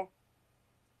here,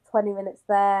 20 minutes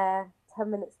there,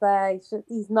 10 minutes there.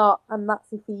 He's not, and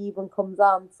that's if he even comes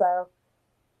on. So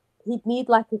he'd need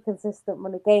like a consistent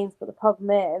run of games. But the problem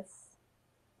is,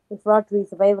 if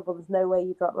Rodri's available, there's no way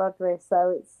you drop Rodri.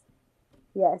 So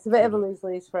it's a bit of a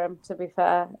lose-lose for him, to be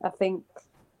fair. I think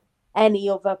any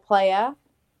other player,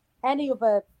 any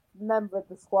other member of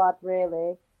the squad,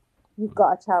 really, you've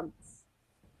got a chance.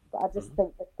 But I just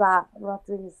think that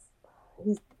Rodri's,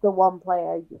 the one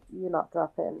player you're not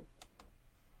dropping.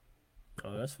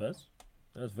 Oh, that's fair.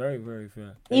 That's very, very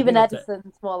fair. Even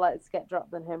Edison's more likely to get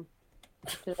dropped than him.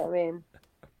 Do you know what I mean?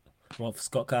 Well, for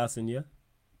Scott Carson, yeah.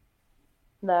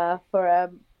 Nah, for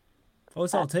Oh,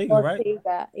 it's Ortega, right?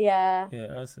 Ortega, yeah. Yeah,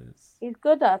 that's it. He's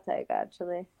good, Ortega,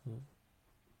 actually.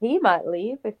 He might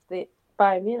leave if they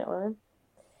buy me on him.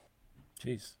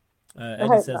 Jeez.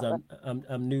 Eddie says,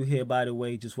 I'm new here, by the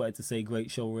way. Just wanted to say, great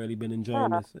show. Really been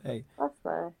enjoying this. Hey, that's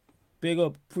nice. Big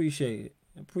up. Appreciate it.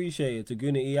 Appreciate it.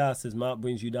 Taguna ER says, Mark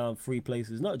brings you down 3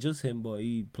 places. Not just him, but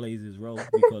he plays his role.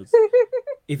 Because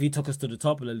if he took us to the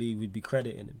top of the league, we'd be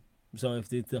crediting him. So if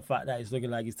the fact that it's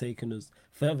looking like he's taking us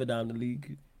further down the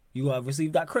league, you have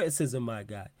received that criticism, my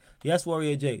guy. Yes,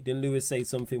 Warrior J. Didn't Lewis say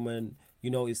something when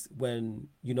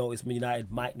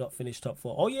United might not finish top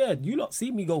 4? Oh yeah, you lot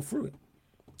see me go through it.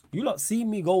 You lot see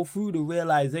me go through the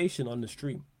realization on the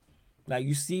stream. Like,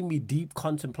 you see me deep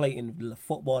contemplating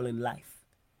football in life.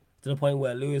 To the point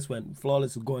where Lewis went,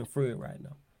 Flawless is going through it right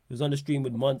now. He was on the stream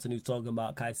with Monts and he was talking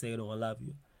about Caicedo and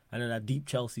Lavia. And then I deep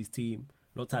Chelsea's team.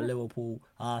 Looked at Liverpool,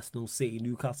 Arsenal, City,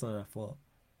 Newcastle, and I thought,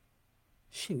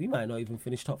 shit, we might not even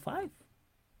finish top 5.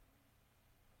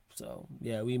 So,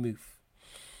 yeah, we move.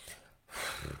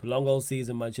 Long old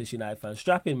season, Manchester United fans.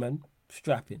 Strapping, man.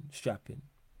 Strapping.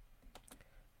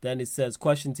 Then it says,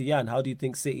 question to Jan, how do you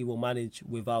think City will manage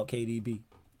without KDB?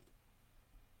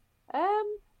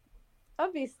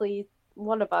 Obviously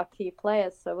one of our key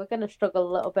players, so we're going to struggle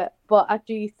a little bit. But I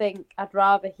do think I'd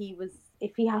rather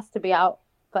if he has to be out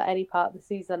for any part of the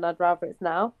season, I'd rather it's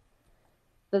now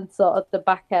than sort of the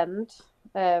back end,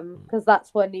 because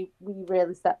that's when he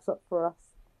really steps up for us.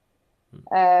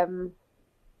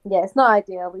 Yeah, it's not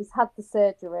ideal. He's had the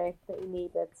surgery that he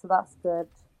needed, so that's good.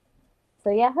 So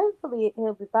yeah, hopefully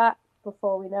he'll be back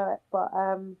before we know it. But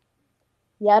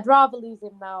yeah, I'd rather lose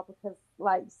him now because,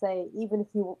 like you say, even if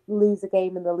you lose a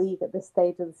game in the league at this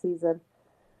stage of the season,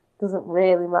 it doesn't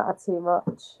really matter too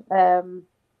much.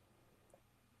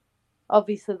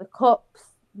 Obviously, the cups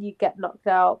you get knocked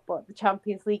out, but the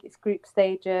Champions League it's group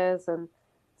stages, and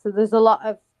so there's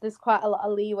quite a lot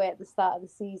of leeway at the start of the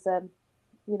season,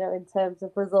 in terms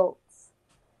of results.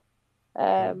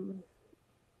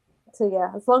 So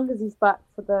yeah, as long as he's back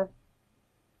for the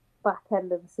back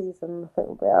end of the season, I think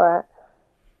we'll be all right.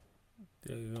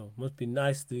 There you go. Must be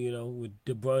nice to, with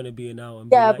De Bruyne being out.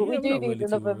 And yeah, but we do need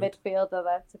another midfielder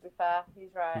there, to be fair. He's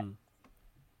right.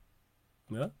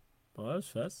 Yeah, well, that's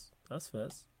fast.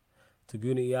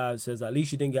 Taguna Yard says, at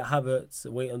least you didn't get Havertz.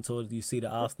 Wait until you see the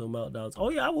Arsenal meltdowns.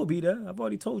 Oh yeah, I will be there. I've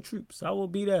already told troops. I will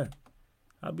be there.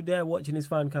 I'll be there watching his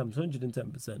fan cams,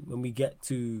 110%, when we get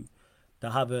to the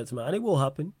Havertz man. And it will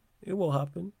happen. It will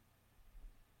happen.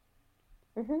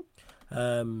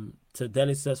 So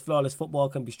Dennis says, flawless football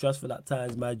can be stressful at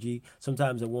times, Maggie.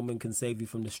 Sometimes a woman can save you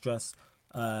from the stress.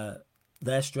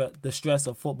 The stress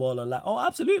of football and life. Oh,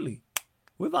 absolutely.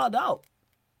 Without doubt.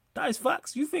 That is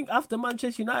facts. You think after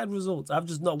Manchester United results, I've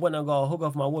just not went and got a hug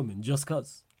off my woman just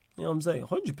because. You know what I'm saying?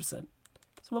 100%.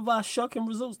 Some of our shocking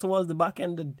results towards the back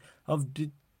end of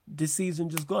the season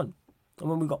just gone. And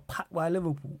when we got packed by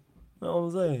Liverpool. You know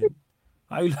what I'm saying?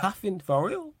 Are you laughing? For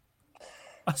real?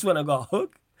 That's when I got a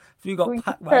hug. We got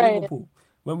packed by Liverpool.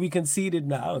 When we conceded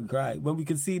when we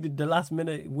conceded the last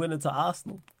minute winner to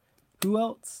Arsenal. Who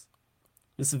else?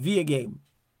 The Sevilla game.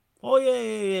 Oh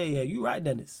yeah. You right,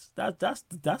 Dennis. That's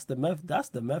the method. That's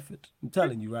the method. I'm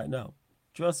telling you right now.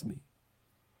 Trust me.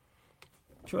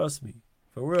 For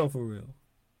real.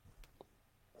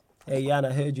 Hey Jan,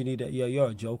 I heard you need a you're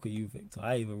a joker, you Victor.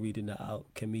 I ain't even reading that out.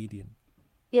 Comedian.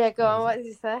 Yeah, go on. What did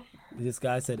he say? This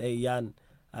guy said, hey Jan,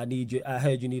 I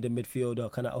heard you need a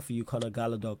midfielder. Can I offer you Conor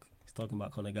Gallagher? He's talking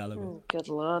about Conor Gallagher. Oh, good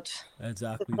lord.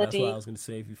 Exactly. That's what I was going to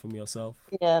save you from yourself.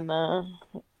 Yeah, no.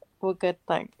 We're good,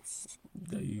 thanks.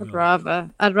 There you go.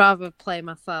 I'd rather play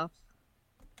myself.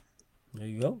 There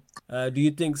you go. Do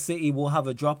you think City will have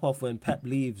a drop-off when Pep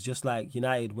leaves, just like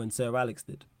United when Sir Alex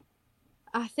did?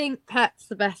 I think Pep's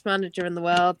the best manager in the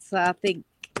world, so I think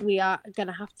we are going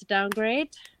to have to downgrade.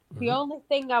 The only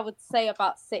thing I would say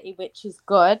about City, which is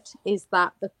good, is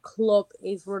that the club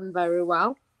is run very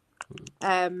well.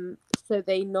 So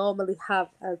they normally have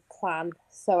a plan.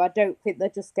 So I don't think they're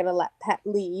just going to let Pep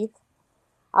leave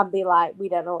and be like, we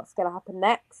don't know what's going to happen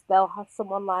next. They'll have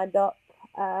someone lined up.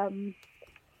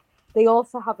 They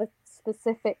also have a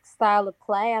specific style of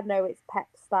play. I know it's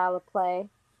Pep's style of play.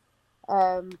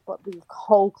 But the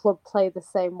whole club play the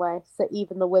same way. So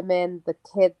even the women, the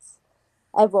kids,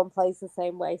 everyone plays the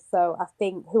same way. So I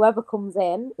think whoever comes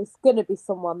in is going to be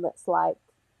someone that's like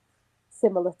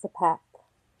similar to Pep.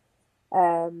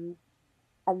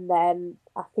 and then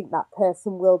I think that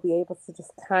person will be able to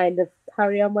just kind of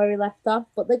carry on where he left off.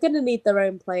 But they're going to need their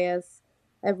own players.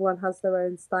 Everyone has their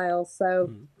own style,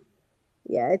 so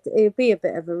yeah, it'll be a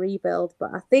bit of a rebuild.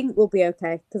 But I think we'll be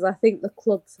okay because I think the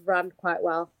club's ran quite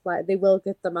well. Like they will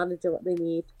give the manager what they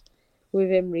need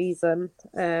within reason.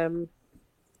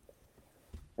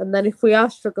 And then if we are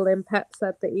struggling, Pep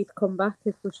said that he'd come back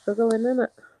if we're struggling, innit?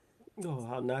 Oh,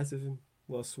 how nice of him.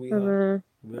 Well, sweetheart.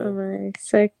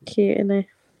 So cute, innit?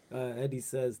 Eddie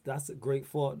says, that's a great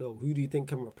thought, though. Who do you think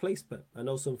can replace Pep? I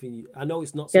know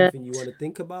it's not something you want to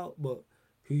think about, but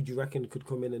who do you reckon could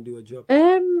come in and do a job?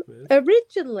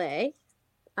 Originally,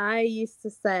 I used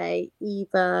to say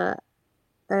either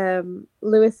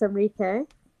Luis Enrique,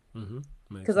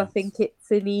 because I think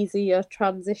it's an easier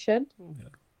transition,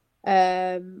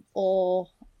 or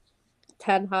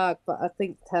Ten Hag, but I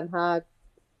think Ten Hag,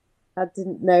 I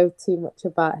didn't know too much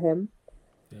about him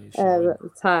at the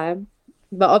time.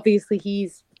 But obviously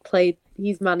he's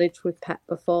managed with Pep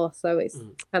before, so it's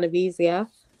kind of easier.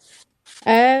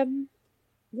 I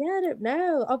don't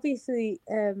know. Obviously,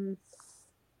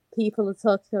 people are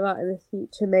talking about in the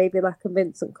future maybe like a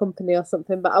Vincent Kompany or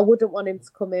something, but I wouldn't want him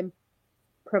to come in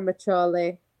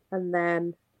prematurely and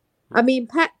then... I mean,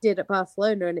 Pep did at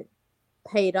Barcelona and it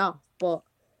paid off, but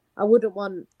I wouldn't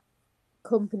want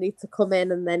Kompany to come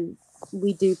in and then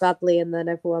we do badly and then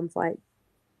everyone's like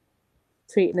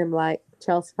treating him like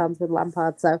Chelsea fans with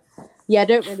Lampard. So, yeah, I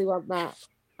don't really want that.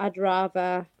 I'd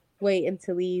rather wait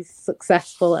until he's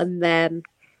successful and then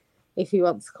if he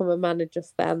wants to come and manage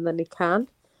us then he can.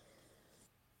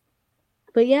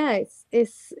 But yeah,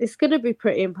 it's going to be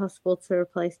pretty impossible to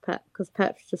replace Pep because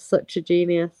Pep's just such a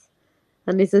genius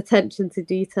and his attention to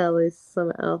detail is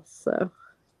something else. So,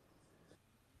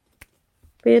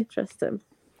 be interesting.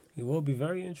 It will be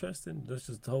very interesting. Let's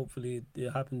just hopefully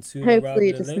it happens soon. Hopefully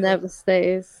it just never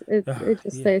stays. It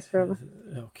just stays forever.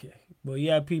 Okay. Well,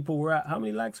 yeah, people, we're at how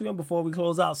many likes we on before we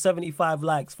close out? 75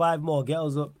 likes. 5 more. Get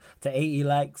us up to 80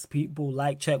 likes. People,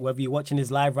 check. Whether you're watching this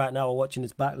live right now or watching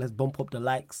this back, let's bump up the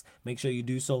likes. Make sure you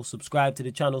do so. Subscribe to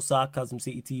the channel, Sarcasm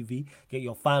City TV. Get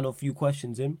your final few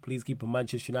questions in. Please keep them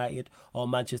Manchester United or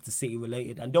Manchester City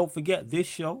related. And don't forget this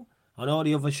show and all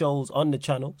the other shows on the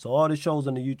channel. So all the shows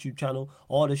on the YouTube channel,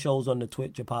 all the shows on the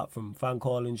Twitch, apart from fan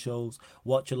calling shows,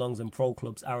 watch-alongs and pro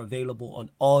clubs, are available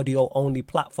on audio-only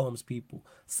platforms, people.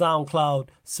 SoundCloud,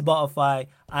 Spotify,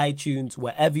 iTunes,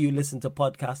 wherever you listen to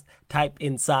podcasts, type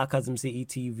in Sarcasm City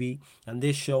TV, and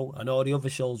this show and all the other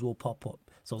shows will pop up.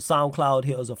 So SoundCloud,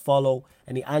 hit us a follow.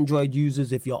 Any Android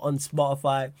users, if you're on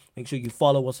Spotify, make sure you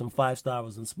follow us on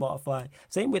 5-stars on Spotify.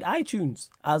 Same with iTunes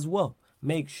as well.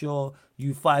 Make sure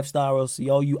you 5-star us,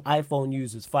 you iPhone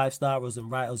users, 5-star us and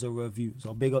write us a review.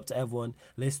 So big up to everyone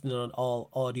listening on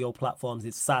all audio platforms.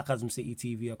 It's Sarcasm City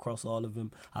TV across all of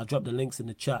them. I'll drop the links in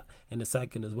the chat in a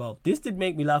second as well. This did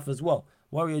make me laugh as well.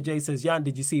 Warrior J says, Jan,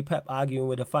 did you see Pep arguing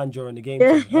with a fan during the game?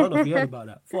 I don't know if you heard about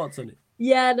that. Thoughts on it?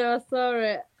 Yeah, no, I saw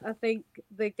it. I think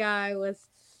the guy was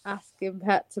asking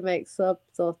Pep to make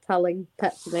subs or telling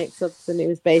Pep to make subs, and it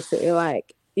was basically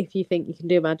like, if you think you can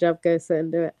do my job, go sit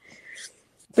and do it.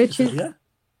 Which is, yeah.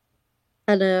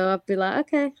 I know. I'd be like,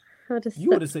 okay.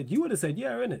 You would have said,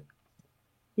 yeah, innit?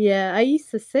 Yeah, I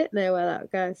used to sit near where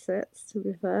that guy sits. To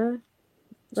be fair,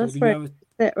 that's where I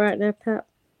sit right near Pep.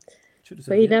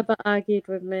 But he never argued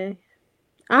with me.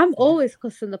 I'm always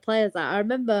cussing the players out. I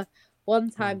remember one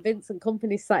time Vincent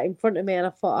Kompany sat in front of me, and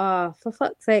I thought, for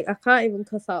fuck's sake, I can't even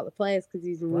cuss out the players because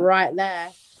he's right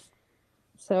there.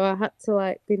 So I had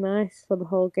to be nice for the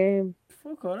whole game.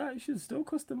 Fuck all that. You should have still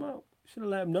cussed them out. Should have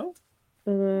let him know.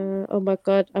 Oh my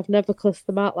God, I've never cussed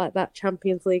them out like that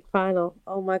Champions League final.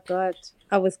 Oh my God,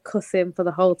 I was cussing for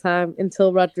the whole time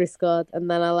until Rodri scored, and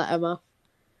then I let him off.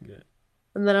 Yeah.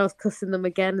 And then I was cussing them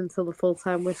again until the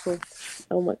full-time whistle.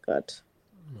 Oh my God.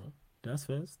 That's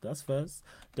first.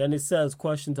 Then it says,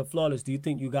 question to Flawless, do you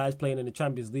think you guys playing in the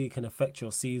Champions League can affect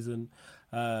your season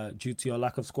due to your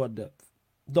lack of squad depth?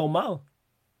 Don't matter.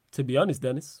 To be honest,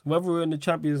 Dennis, whether we're in the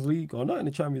Champions League or not in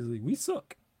the Champions League, we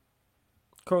suck.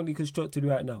 Currently constructed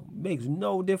right now. Makes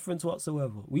no difference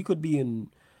whatsoever. We could be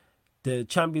in the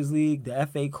Champions League, the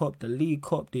FA Cup, the League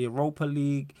Cup, the Europa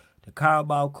League, the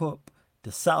Carabao Cup,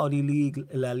 the Saudi League,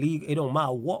 La Ligue. It don't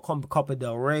matter what Copa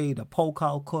del Rey, the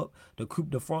Pokal Cup, the Coupe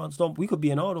de France. We could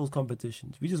be in all those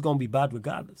competitions. We're just going to be bad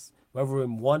regardless. Whether we're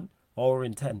in 1 or we're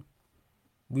in 10.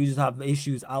 We just have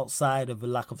issues outside of a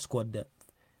lack of squad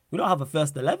depth. We don't have a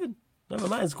first 11. Never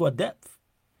mind squad depth.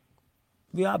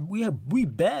 We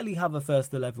barely have a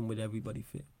first 11 with everybody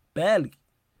fit. Barely.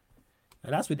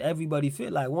 And that's with everybody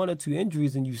fit. Like 1 or 2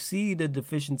 injuries and you see the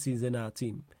deficiencies in our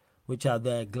team, which are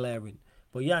there glaring.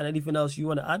 But yeah, and anything else you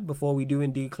want to add before we do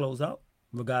indeed close out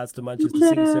in regards to Manchester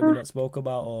City, so we No. not spoke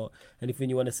about, or anything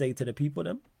you want to say to the people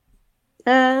then?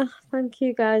 Thank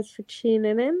you guys for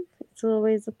tuning in. It's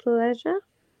always a pleasure.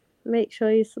 Make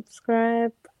sure you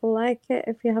subscribe, like it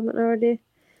if you haven't already.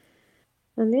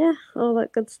 And yeah, all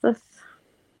that good stuff.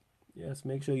 Yes,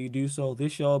 make sure you do so.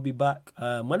 This show will be back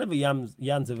whenever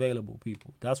Yan's available,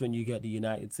 people. That's when you get the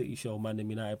United City show, Man Them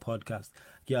United podcast,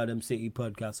 get them City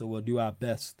podcast. So we'll do our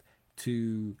best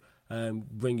to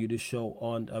bring you this show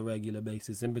on a regular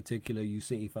basis. In particular, you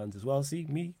City fans as well. See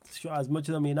me, sure, as much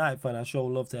as I'm a United fan, I show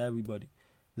love to everybody.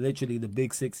 Literally, the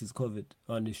big six is covered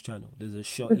on this channel. There's a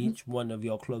show. Each one of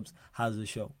your clubs has a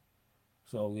show.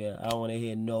 So yeah, I don't want to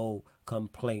hear no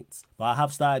complaints. But I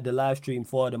have started the live stream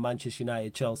for the Manchester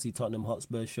United, Chelsea, Tottenham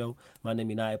Hotspur show, Man Them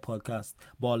United podcast,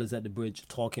 Ballers at the Bridge,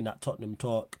 talking that Tottenham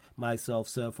talk. Myself,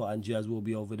 Surfer, and Jazz will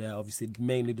be over there, obviously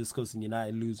mainly discussing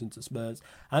United losing to Spurs,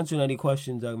 answering any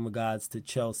questions in regards to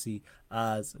Chelsea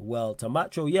as well.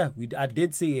 Tamacho, yeah, I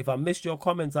did see. If I missed your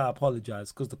comments, I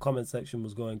apologize because the comment section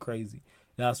was going crazy.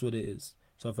 That's what it is.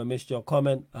 So if I missed your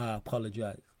comment, I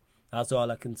apologize. That's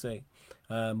all I can say.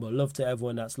 But love to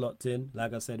everyone that's locked in.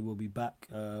 Like I said, we'll be back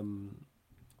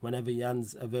whenever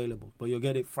Jan's available. But you'll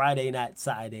get it Friday night,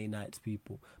 Saturday nights,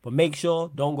 people. But make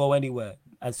sure, don't go anywhere.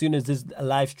 As soon as this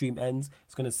live stream ends,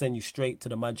 it's going to send you straight to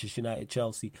the Manchester United,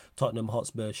 Chelsea, Tottenham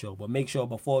Hotspur show. But make sure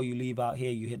before you leave out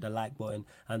here, you hit the like button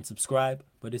and subscribe.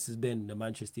 But this has been the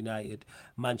Manchester United,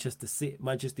 Manchester City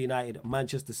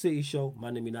show.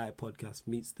 Man Them United podcast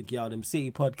meets the Them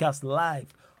City podcast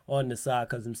live on the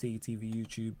Sarcasm City TV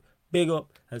YouTube. Big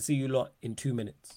up and see you lot in 2 minutes.